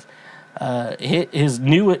playing with, his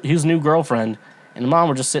new girlfriend and the mom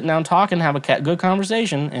were just sitting down talking, have a good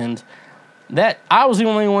conversation, and that I was the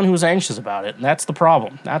only one who was anxious about it. And that's the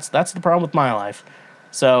problem. That's the problem with my life.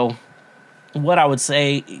 So what I would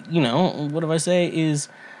say, what do I say is,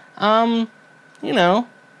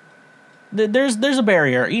 there's a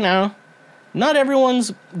barrier, Not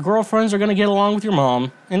everyone's girlfriends are going to get along with your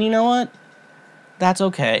mom, and you know what? That's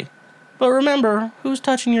okay. But remember, who's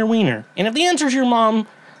touching your wiener? And if the answer is your mom,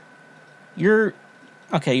 you're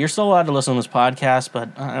still allowed to listen to this podcast,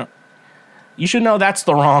 but you should know that's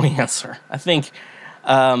the wrong answer. I think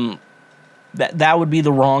that would be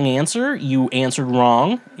the wrong answer. You answered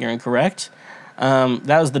wrong. You're incorrect.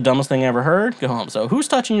 That was the dumbest thing I ever heard. Go home. So who's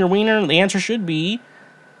touching your wiener? The answer should be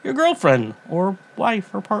your girlfriend or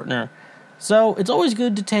wife or partner. So it's always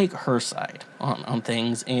good to take her side on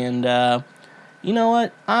things. And you know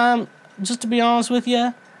what? Just to be honest with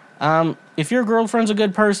you, if your girlfriend's a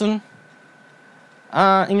good person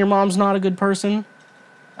and your mom's not a good person,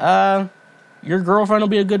 your girlfriend will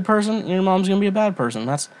be a good person and your mom's going to be a bad person.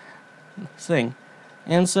 That's the thing.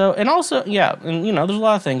 And so, and also, yeah, and there's a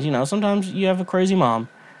lot of things, sometimes you have a crazy mom,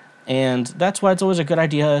 and that's why it's always a good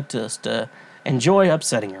idea just to enjoy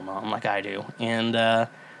upsetting your mom like I do. And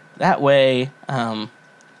that way,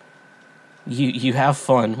 you have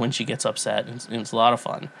fun when she gets upset, and it's a lot of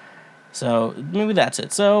fun. So maybe that's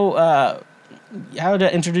it. So how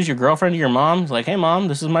to introduce your girlfriend to your mom? It's like, hey mom,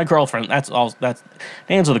 this is my girlfriend. That's to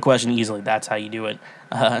answer the question easily. That's how you do it.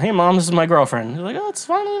 Hey mom, this is my girlfriend. You're like, oh, it's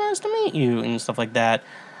finally nice to meet you, and stuff like that.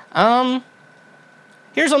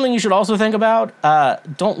 Here's something you should also think about.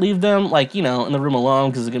 Don't leave them in the room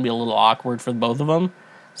alone, because it's gonna be a little awkward for both of them.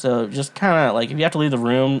 So just kind of if you have to leave the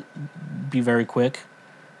room, be very quick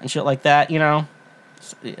and shit like that.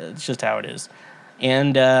 It's just how it is.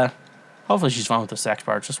 And hopefully she's fine with the sex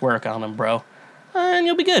part. Just wear a condom, bro, and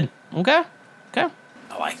you'll be good. Okay. I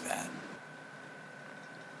like that.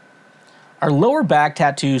 Are lower back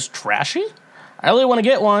tattoos trashy? I really want to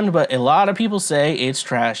get one, but a lot of people say it's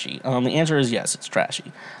trashy. The answer is yes, it's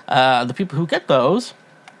trashy. The people who get those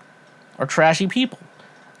are trashy people.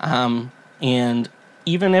 And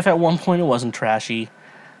even if at one point it wasn't trashy,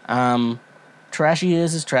 trashy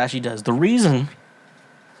is as trashy does. The reason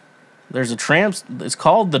there's it's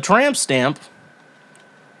called the tramp stamp,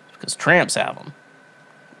 because tramps have them.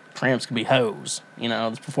 Tramps can be hoes.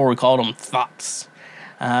 That's before we called them thots.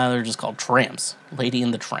 They're just called tramps. Lady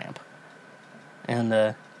and the Tramp.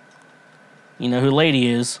 And, you know who Lady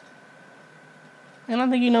is. And I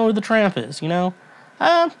think you know who the Tramp is, Yeah.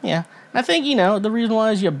 I think, the reason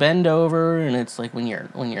why is you bend over, and it's like when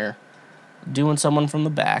you're doing someone from the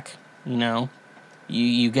back,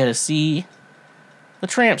 you get to see the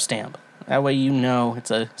tramp stamp. That way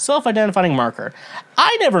it's a self-identifying marker.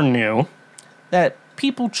 I never knew that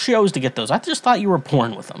people chose to get those. I just thought you were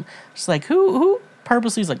born with them. It's like, who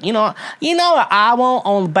purposely is like, what I want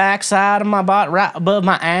on the back side of my body, right above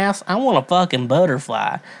my ass? I want a fucking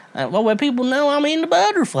butterfly. Well, when people know I'm into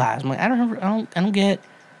butterflies, I'm like, I don't get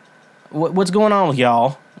what's going on with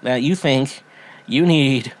y'all that you think you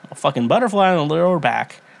need a fucking butterfly on the lower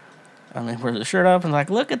back. And then wear the shirt up and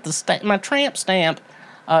look at my tramp stamp.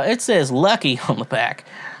 It says lucky on the back,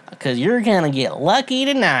 because you're gonna get lucky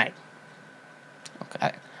tonight.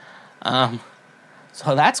 Okay.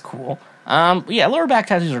 So that's cool. Yeah, lower back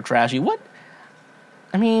tattoos are trashy.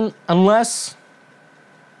 Unless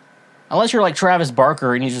you're like Travis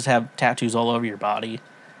Barker and you just have tattoos all over your body.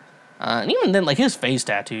 And even then, his face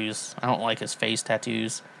tattoos, I don't like his face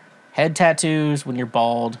tattoos. Head tattoos, when you're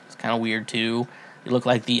bald, it's kind of weird too. You look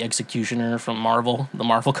like the Executioner from Marvel, the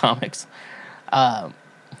Marvel comics.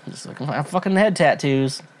 Just fucking head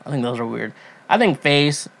tattoos. I think those are weird. I think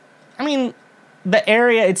face, the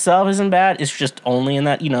area itself isn't bad. It's just only in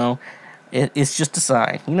that, it's just a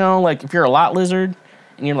sign. If you're a lot lizard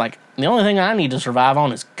and you're like, the only thing I need to survive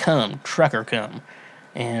on is trucker cum.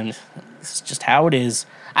 And it's just how it is.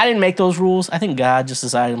 I didn't make those rules. I think God just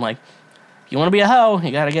decided, if you want to be a hoe,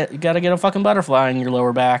 you gotta get a fucking butterfly in your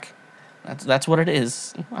lower back. That's what it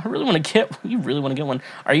is. I really want to get. You really want to get one?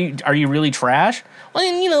 Are you really trash? Well,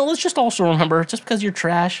 then, let's just also remember, just because you're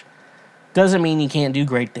trash doesn't mean you can't do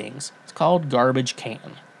great things. It's called garbage can,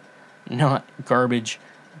 not garbage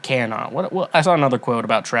cannot. What I saw another quote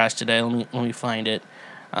about trash today. Let me find it,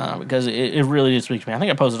 because it really did speak to me. I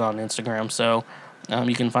think I posted it on Instagram, so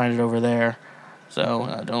you can find it over there.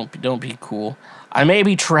 So don't be cool. I may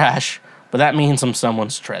be trash, but that means I'm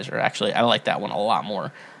someone's treasure. Actually, I like that one a lot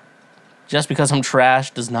more. Just because I'm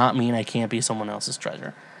trash does not mean I can't be someone else's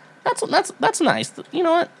treasure. That's nice. You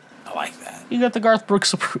know what? I like that. You got the Garth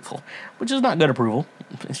Brooks approval, which is not good approval.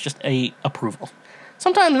 It's just a approval.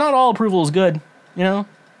 Sometimes not all approval is good, you know?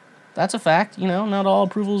 That's a fact, you know? Not all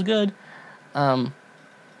approval is good. Not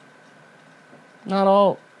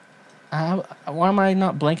all... why am I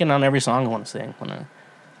not blanking on every song I want to sing when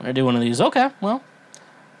I do one of these? Okay, well...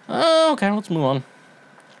 okay, let's move on.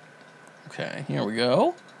 Okay, here we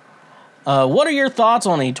go. What are your thoughts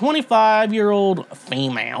on a 25-year-old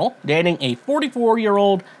female dating a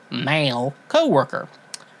 44-year-old male coworker?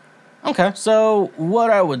 Okay, so what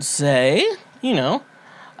I would say, you know,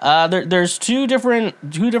 there's two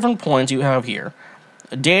different points you have here.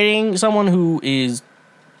 Dating someone who is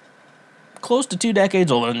close to 2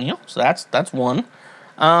 decades older than you, so that's one.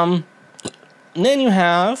 And then you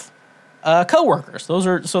have coworkers. Those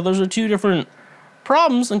are two different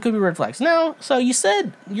problems and could be red flags. Now, so you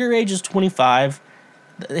said your age is 25.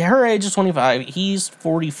 Her age is 25. He's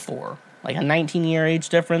 44. Like a 19-year age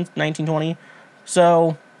difference, 19, 20.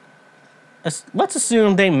 So let's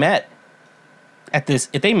assume they met at this.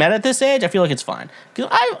 If they met at this age, I feel like it's fine.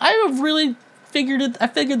 Because I have really figured it. I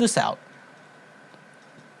figured this out.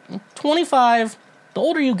 25. The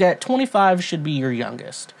older you get, 25 should be your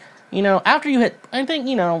youngest. You know, after you hit, I think,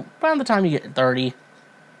 you know, around the time you get 30,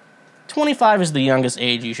 25 is the youngest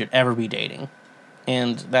age you should ever be dating.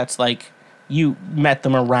 And that's like, you met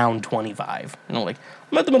them around 25. You know, like,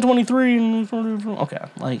 met them at 23 and... Okay,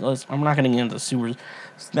 like, I'm not going to get into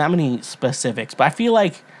that many specifics. But I feel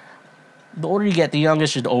like the older you get, the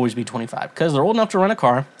youngest should always be 25. Because they're old enough to rent a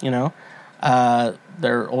car, you know.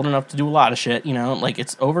 They're old enough to do a lot of shit, you know. Like,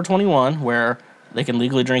 it's over 21 where they can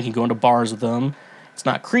legally drink and go into bars with them. It's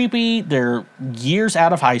not creepy. They're years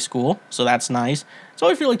out of high school, so that's nice. So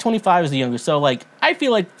I feel like 25 is the youngest. So, like, I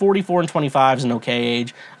feel like 44 and 25 is an okay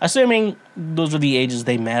age. Assuming those are the ages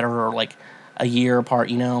they met or are, like, a year apart,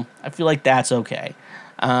 you know. I feel like that's okay.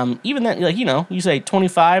 Even that, like, you know, you say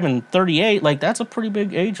 25 and 38, like, that's a pretty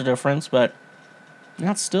big age difference, but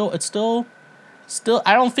that's still, it's still,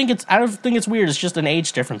 I don't think it's weird. It's just an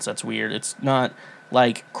age difference that's weird. It's not...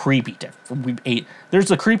 like, creepy difference. There's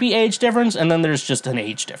a creepy age difference, and then there's just an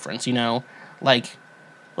age difference, you know? Like,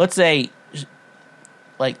 let's say,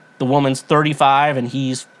 like, the woman's 35 and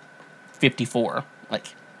he's 54. Like,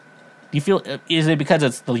 do you feel, is it because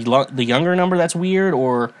it's the younger number that's weird,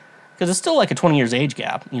 or, because it's still like a 20 years age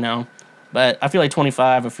gap, you know? But I feel like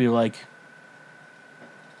 25, I feel like,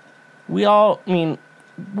 we all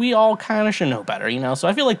kind of should know better, you know? So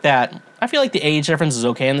I feel like the age difference is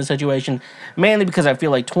okay in this situation, mainly because I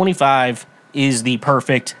feel like 25 is the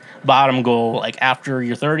perfect bottom goal, like, after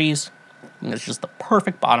your 30s. It's just the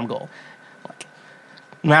perfect bottom goal. Like,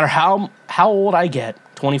 no matter how old I get,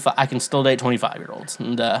 25, I can still date 25-year-olds.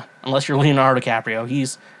 And unless you're Leonardo DiCaprio,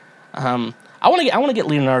 he's I want to get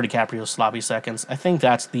Leonardo DiCaprio's sloppy seconds. I think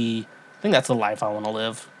that's the life I want to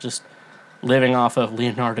live. Just living off of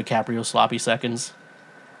Leonardo DiCaprio's sloppy seconds.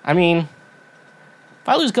 I mean, if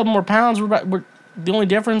I lose a couple more pounds, we're the only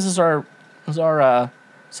difference is our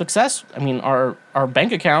success. I mean, our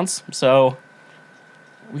bank accounts. So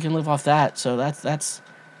we can live off that. So that's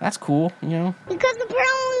cool, you know. Because the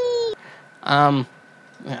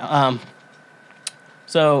brownie.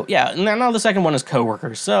 So yeah. Now the second one is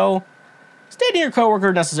coworkers. So is dating your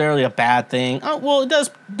coworker necessarily a bad thing? Oh, well, it does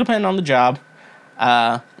depend on the job.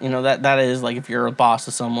 You know, that is, like, if you're a boss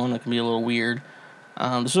to someone, it can be a little weird.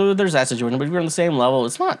 So there's that situation, but if you're on the same level,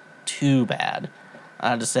 it's not too bad,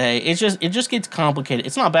 to say. It just gets complicated.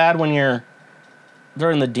 It's not bad when you're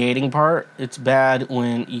during the dating part. It's bad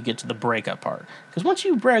when you get to the breakup part. Because once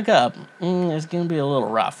you break up, it's going to be a little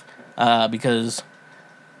rough, because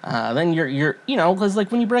then you're you know, because,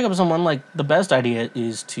 like, when you break up with someone, like, the best idea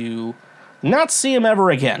is to not see them ever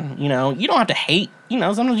again. You know, you don't have to hate, you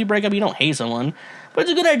know, sometimes you break up, you don't hate someone, but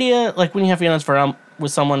it's a good idea, like, when you have feelings for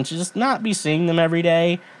with someone, to just not be seeing them every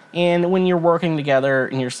day. And when you're working together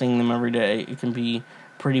and you're seeing them every day, it can be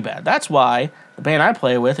pretty bad. That's why the band I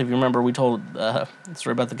play with, if you remember, we told the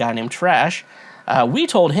story about the guy named Trash. We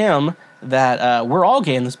told him that we're all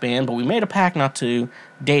gay in this band, but we made a pact not to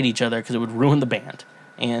date each other because it would ruin the band.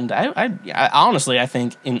 And I honestly, I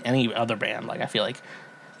think in any other band, like, I feel like,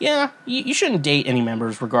 yeah, you shouldn't date any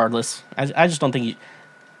members regardless. I just don't think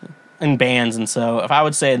in bands. And so if I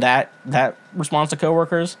would say that response to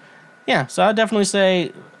coworkers, yeah, so I'd definitely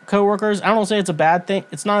say coworkers. I don't say it's a bad thing.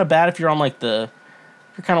 It's not a bad if you're on, like, you're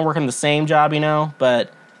kind of working the same job, you know,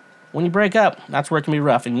 but when you break up, that's where it can be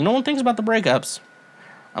rough. And no one thinks about the breakups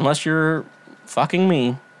unless you're fucking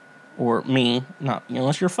me, or me, not, you know,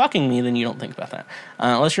 unless you're fucking me, then you don't think about that.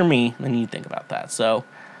 Unless you're me, then you think about that. So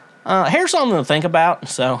here's something to think about.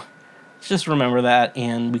 So just remember that,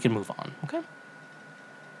 and we can move on, okay?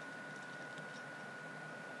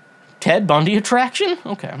 Ted Bundy attraction?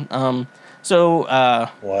 Okay.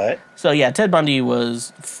 What? So yeah, Ted Bundy he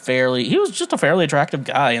was just a fairly attractive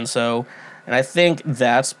guy, and I think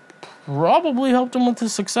that's probably helped him with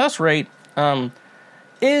his success rate.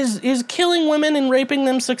 Is killing women and raping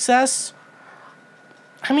them success?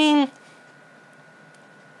 I mean,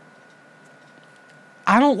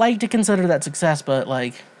 I don't like to consider that success, but,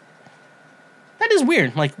 like, that is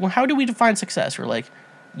weird. Like, well, how do we define success? Or, like,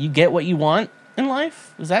 you get what you want in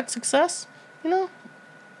life? Is that success? You know?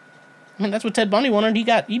 I mean, that's what Ted Bundy wanted.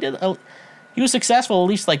 He was successful at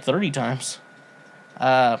least, like, 30 times.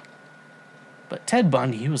 But Ted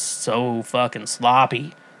Bundy, he was so fucking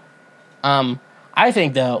sloppy. I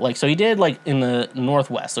think, though, like, so he did, like, in the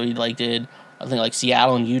Northwest. So he, like, did, I think, like,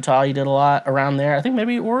 Seattle and Utah, he did a lot around there. I think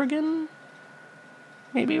maybe Oregon?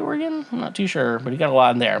 I'm not too sure, but he got a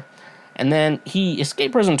lot in there. And then he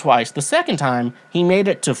escaped prison twice. The second time, he made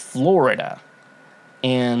it to Florida.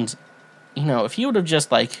 And, you know, if he would have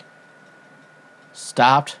just, like,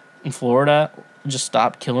 stopped in Florida, just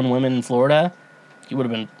stopped killing women in Florida,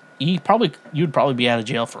 you'd probably be out of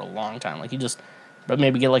jail for a long time. Like, but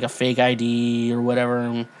maybe get, like, a fake ID or whatever,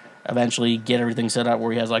 and eventually get everything set up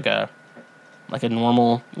where he has, like a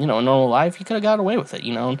normal life. He could have got away with it,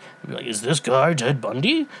 you know. And be like, is this guy Ted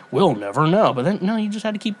Bundy? We'll never know. But then, no, he just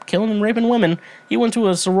had to keep killing and raping women. He went to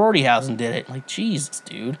a sorority house and did it. Like, Jesus,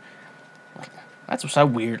 dude. Like, that's so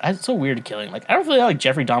weird. It's so weird killing. Like, I don't feel like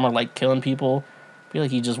Jeffrey Dahmer liked killing people. I feel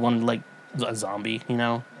like he just wanted, like, a zombie, you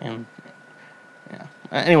know. And yeah.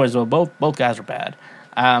 Anyways, well, both guys are bad.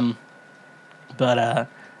 But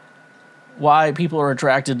why people are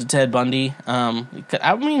attracted to Ted Bundy?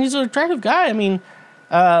 I mean, he's an attractive guy. I mean,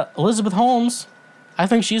 Elizabeth Holmes, I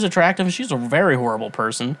think she's attractive, and she's a very horrible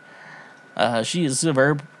person. She is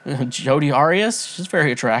Jodi Arias, she's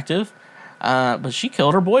very attractive, but she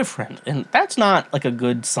killed her boyfriend, and that's not, like, a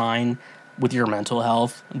good sign with your mental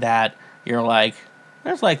health, that you're like,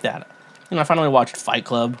 it's like that. You know, I finally watched Fight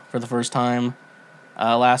Club for the first time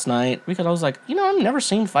last night, because I was like, you know, I've never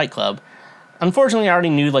seen Fight Club. Unfortunately, I already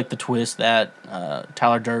knew, like, the twist that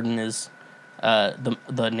Tyler Durden is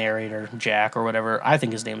the narrator, Jack, or whatever. I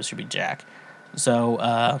think his name should be Jack.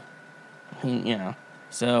 So, you know,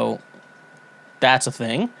 so that's a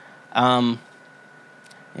thing. Yeah,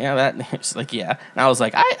 it's like, yeah. And I was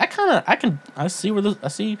like, I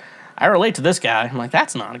relate to this guy. I'm like,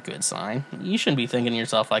 that's not a good sign. You shouldn't be thinking to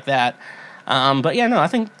yourself like that. But yeah, no, I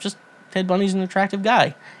think just Ted Bundy's an attractive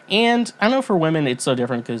guy. And I know for women it's so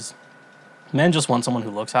different, because men just want someone who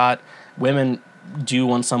looks hot. Women do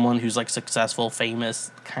want someone who's, like, successful,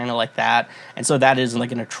 famous, kind of like that. And so that is,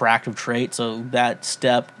 like, an attractive trait. So that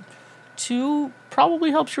step 2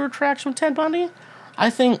 probably helps your attraction with Ted Bundy. I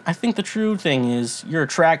think the true thing is you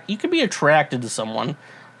could be attracted to someone.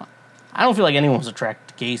 I don't feel like anyone was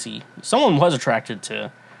attracted to Gacy. Someone was attracted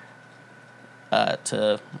to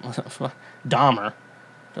Dahmer.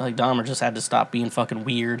 I feel like Dahmer just had to stop being fucking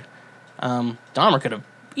weird. Dahmer could have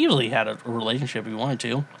easily had a relationship if he wanted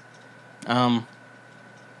to.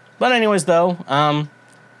 But anyways, though,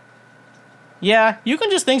 yeah, you can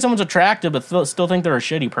just think someone's attractive but still think they're a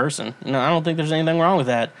shitty person. You know, I don't think there's anything wrong with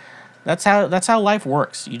that. That's how life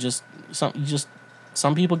works.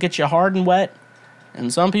 Some people get you hard and wet,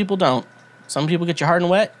 and some people don't. Some people get you hard and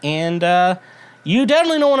wet, and you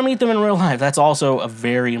definitely don't want to meet them in real life. That's also a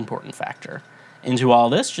very important factor into all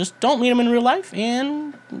this. Just don't meet them in real life,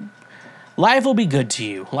 and life will be good to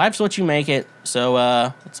you. Life's what you make it, so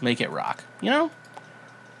let's make it rock. You know?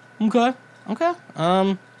 Okay.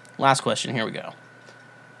 Last question. Here we go.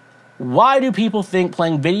 Why do people think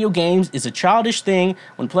playing video games is a childish thing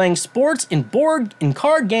when playing sports and board and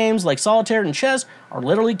card games like solitaire and chess are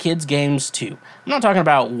literally kids' games too? I'm not talking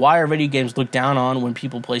about why are video games looked down on when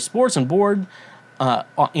people play sports and board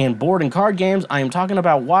and card games. I am talking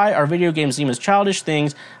about why are video games seen as childish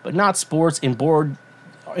things, but not sports and board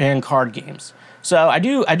and card games. So I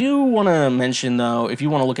do want to mention, though, if you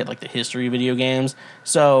want to look at, like, the history of video games.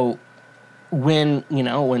 So when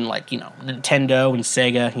Nintendo and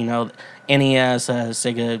Sega, NES,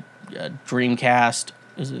 Sega Dreamcast,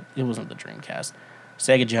 it wasn't the Dreamcast,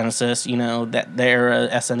 Sega Genesis, that their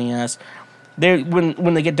SNES,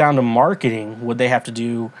 when they get down to marketing, what they have to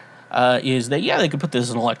do is they could put this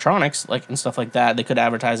in electronics, like, and stuff like that. They could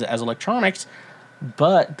advertise it as electronics,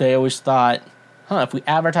 but they always thought, if we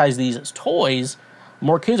advertise these as toys,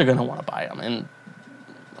 more kids are going to want to buy them. And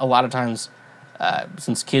a lot of times,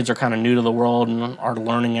 since kids are kind of new to the world and are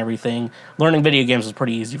learning everything, learning video games is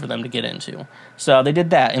pretty easy for them to get into. So they did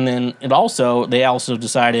that. And then they also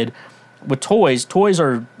decided with toys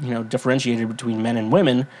are, differentiated between men and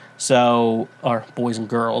women, or boys and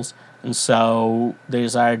girls. And so they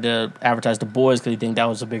decided to advertise to boys because they think that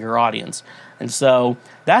was a bigger audience. And so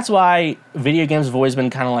that's why video games have always been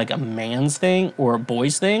kind of like a man's thing or a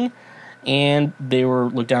boy's thing. And they were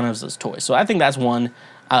looked down as toys. So I think that's one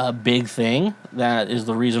big thing that is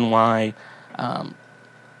the reason why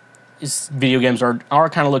video games are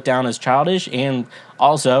kind of looked down as childish. And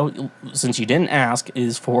also, since you didn't ask,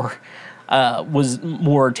 was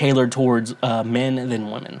more tailored towards men than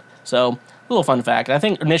women. So, a little fun fact. I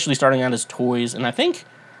think initially starting out as toys, and I think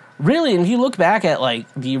really, if you look back at like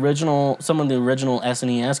some of the original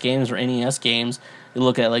SNES games or NES games, you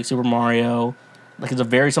look at like Super Mario, like it's a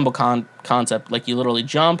very simple concept. Like you literally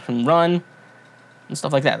jump and run and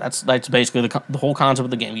stuff like that. That's basically the whole concept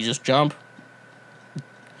of the game. You just jump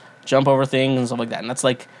over things and stuff like that. And that's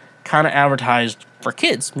like kind of advertised for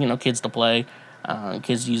kids, kids to play.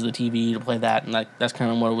 Kids use the TV to play that, and that's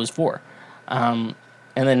kind of what it was for.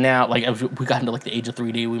 And then now, like, as we got into like the age of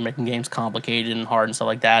 3D, we were making games complicated and hard and stuff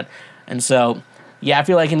like that. And so, yeah, I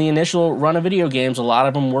feel like in the initial run of video games, a lot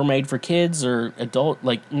of them were made for kids or adult,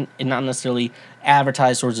 like, and not necessarily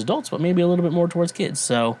advertised towards adults, but maybe a little bit more towards kids.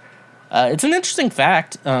 So, it's an interesting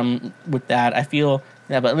fact with that. I feel,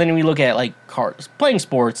 yeah, but then we look at like playing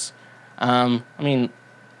sports. I mean,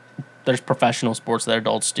 there's professional sports that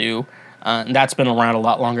adults do. And that's been around a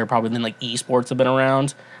lot longer probably than like esports have been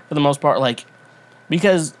around for the most part. Like,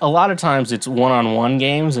 because a lot of times it's one-on-one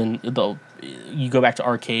games, and you go back to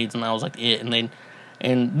arcades, and that was like it. And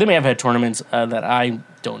they may have had tournaments that I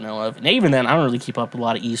don't know of. And even then, I don't really keep up with a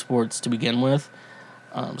lot of esports to begin with.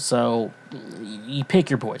 So you pick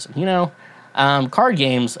your poison, Card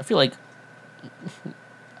games,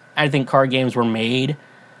 I think card games were made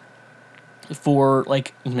for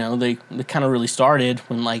like, they kind of really started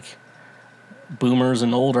when like boomers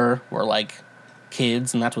and older were like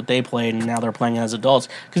kids, and that's what they played, and now they're playing as adults.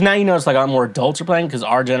 Because now it's like a lot more adults are playing, because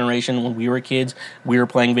our generation, when we were kids, we were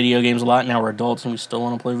playing video games a lot. Now we're adults and we still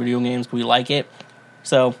want to play video games because we like it.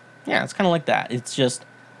 So yeah, it's kind of like that. It's just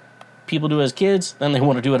people do it as kids, then they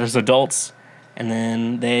want to do it as adults, and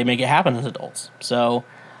then they make it happen as adults. So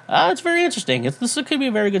it's very interesting. This could be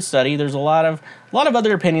a very good study. There's a lot of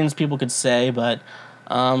other opinions people could say, but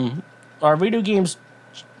are all video games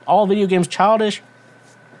childish?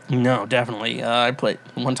 No, definitely.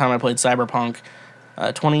 One time I played Cyberpunk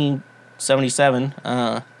 2077.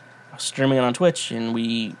 I was streaming it on Twitch, and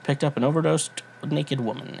we picked up an overdosed naked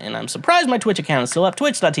woman. And I'm surprised my Twitch account is still up,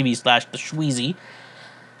 twitch.tv/TheSchweezy.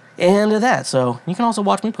 And that, so you can also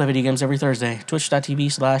watch me play video games every Thursday,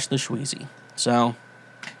 twitch.tv/TheSchweezy. So,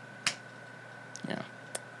 yeah.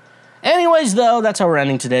 Anyways, though, that's how we're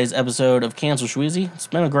ending today's episode of Cancel Schweezy. It's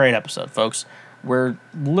been a great episode, folks. We're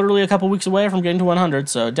literally a couple weeks away from getting to 100,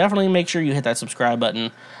 so definitely make sure you hit that subscribe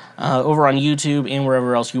button over on YouTube and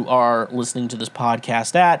wherever else you are listening to this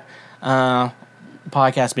podcast at.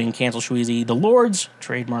 Podcast being Cancel Schweezy, the Lord's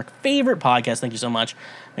trademark favorite podcast. Thank you so much.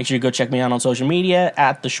 Make sure you go check me out on social media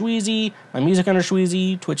at TheSchweezy, my music under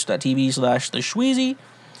Schweezy, twitch.tv/TheSchweezy.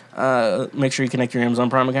 Make sure you connect your Amazon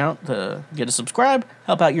Prime account to get a subscribe.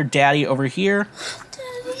 Help out your daddy over here.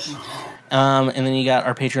 Daddy. And then you got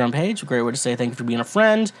our Patreon page, a great way to say thank you for being a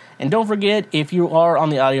friend. And don't forget, if you are on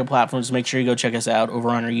the audio platforms, make sure you go check us out over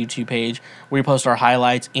on our YouTube page, where we post our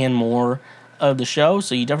highlights and more of the show.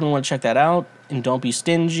 So you definitely want to check that out. And don't be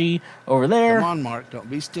stingy over there. Come on, Mark, don't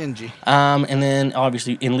be stingy. And then,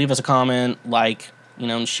 obviously, leave us a comment,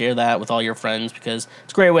 and share that with all your friends, because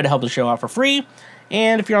it's a great way to help the show out for free.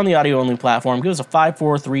 And if you're on the audio-only platform, give us a 5,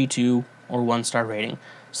 4, 3, 2, or 1-star rating.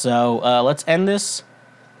 So let's end this.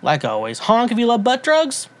 Like always, honk if you love butt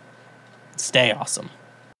drugs. Stay awesome.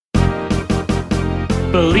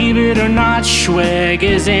 Believe it or not, Schweg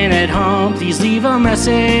isn't at home. Please leave a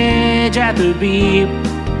message at the beep.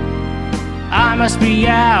 I must be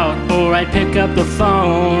out, or I'd pick up the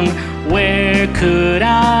phone. Where could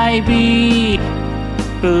I be?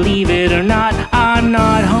 Believe it or not, I'm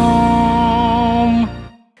not home.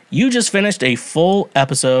 You just finished a full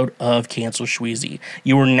episode of Cancel Schweezy.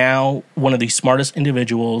 You are now one of the smartest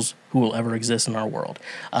individuals who will ever exist in our world.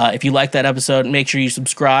 If you like that episode, make sure you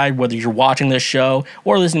subscribe. Whether you're watching this show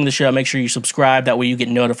or listening to the show, make sure you subscribe. That way you get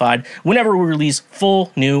notified whenever we release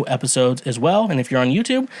full new episodes as well. And if you're on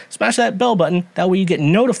YouTube, smash that bell button. That way you get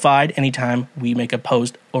notified anytime we make a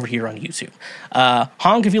post over here on YouTube.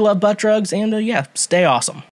 Honk if you love butt drugs, and yeah, stay awesome.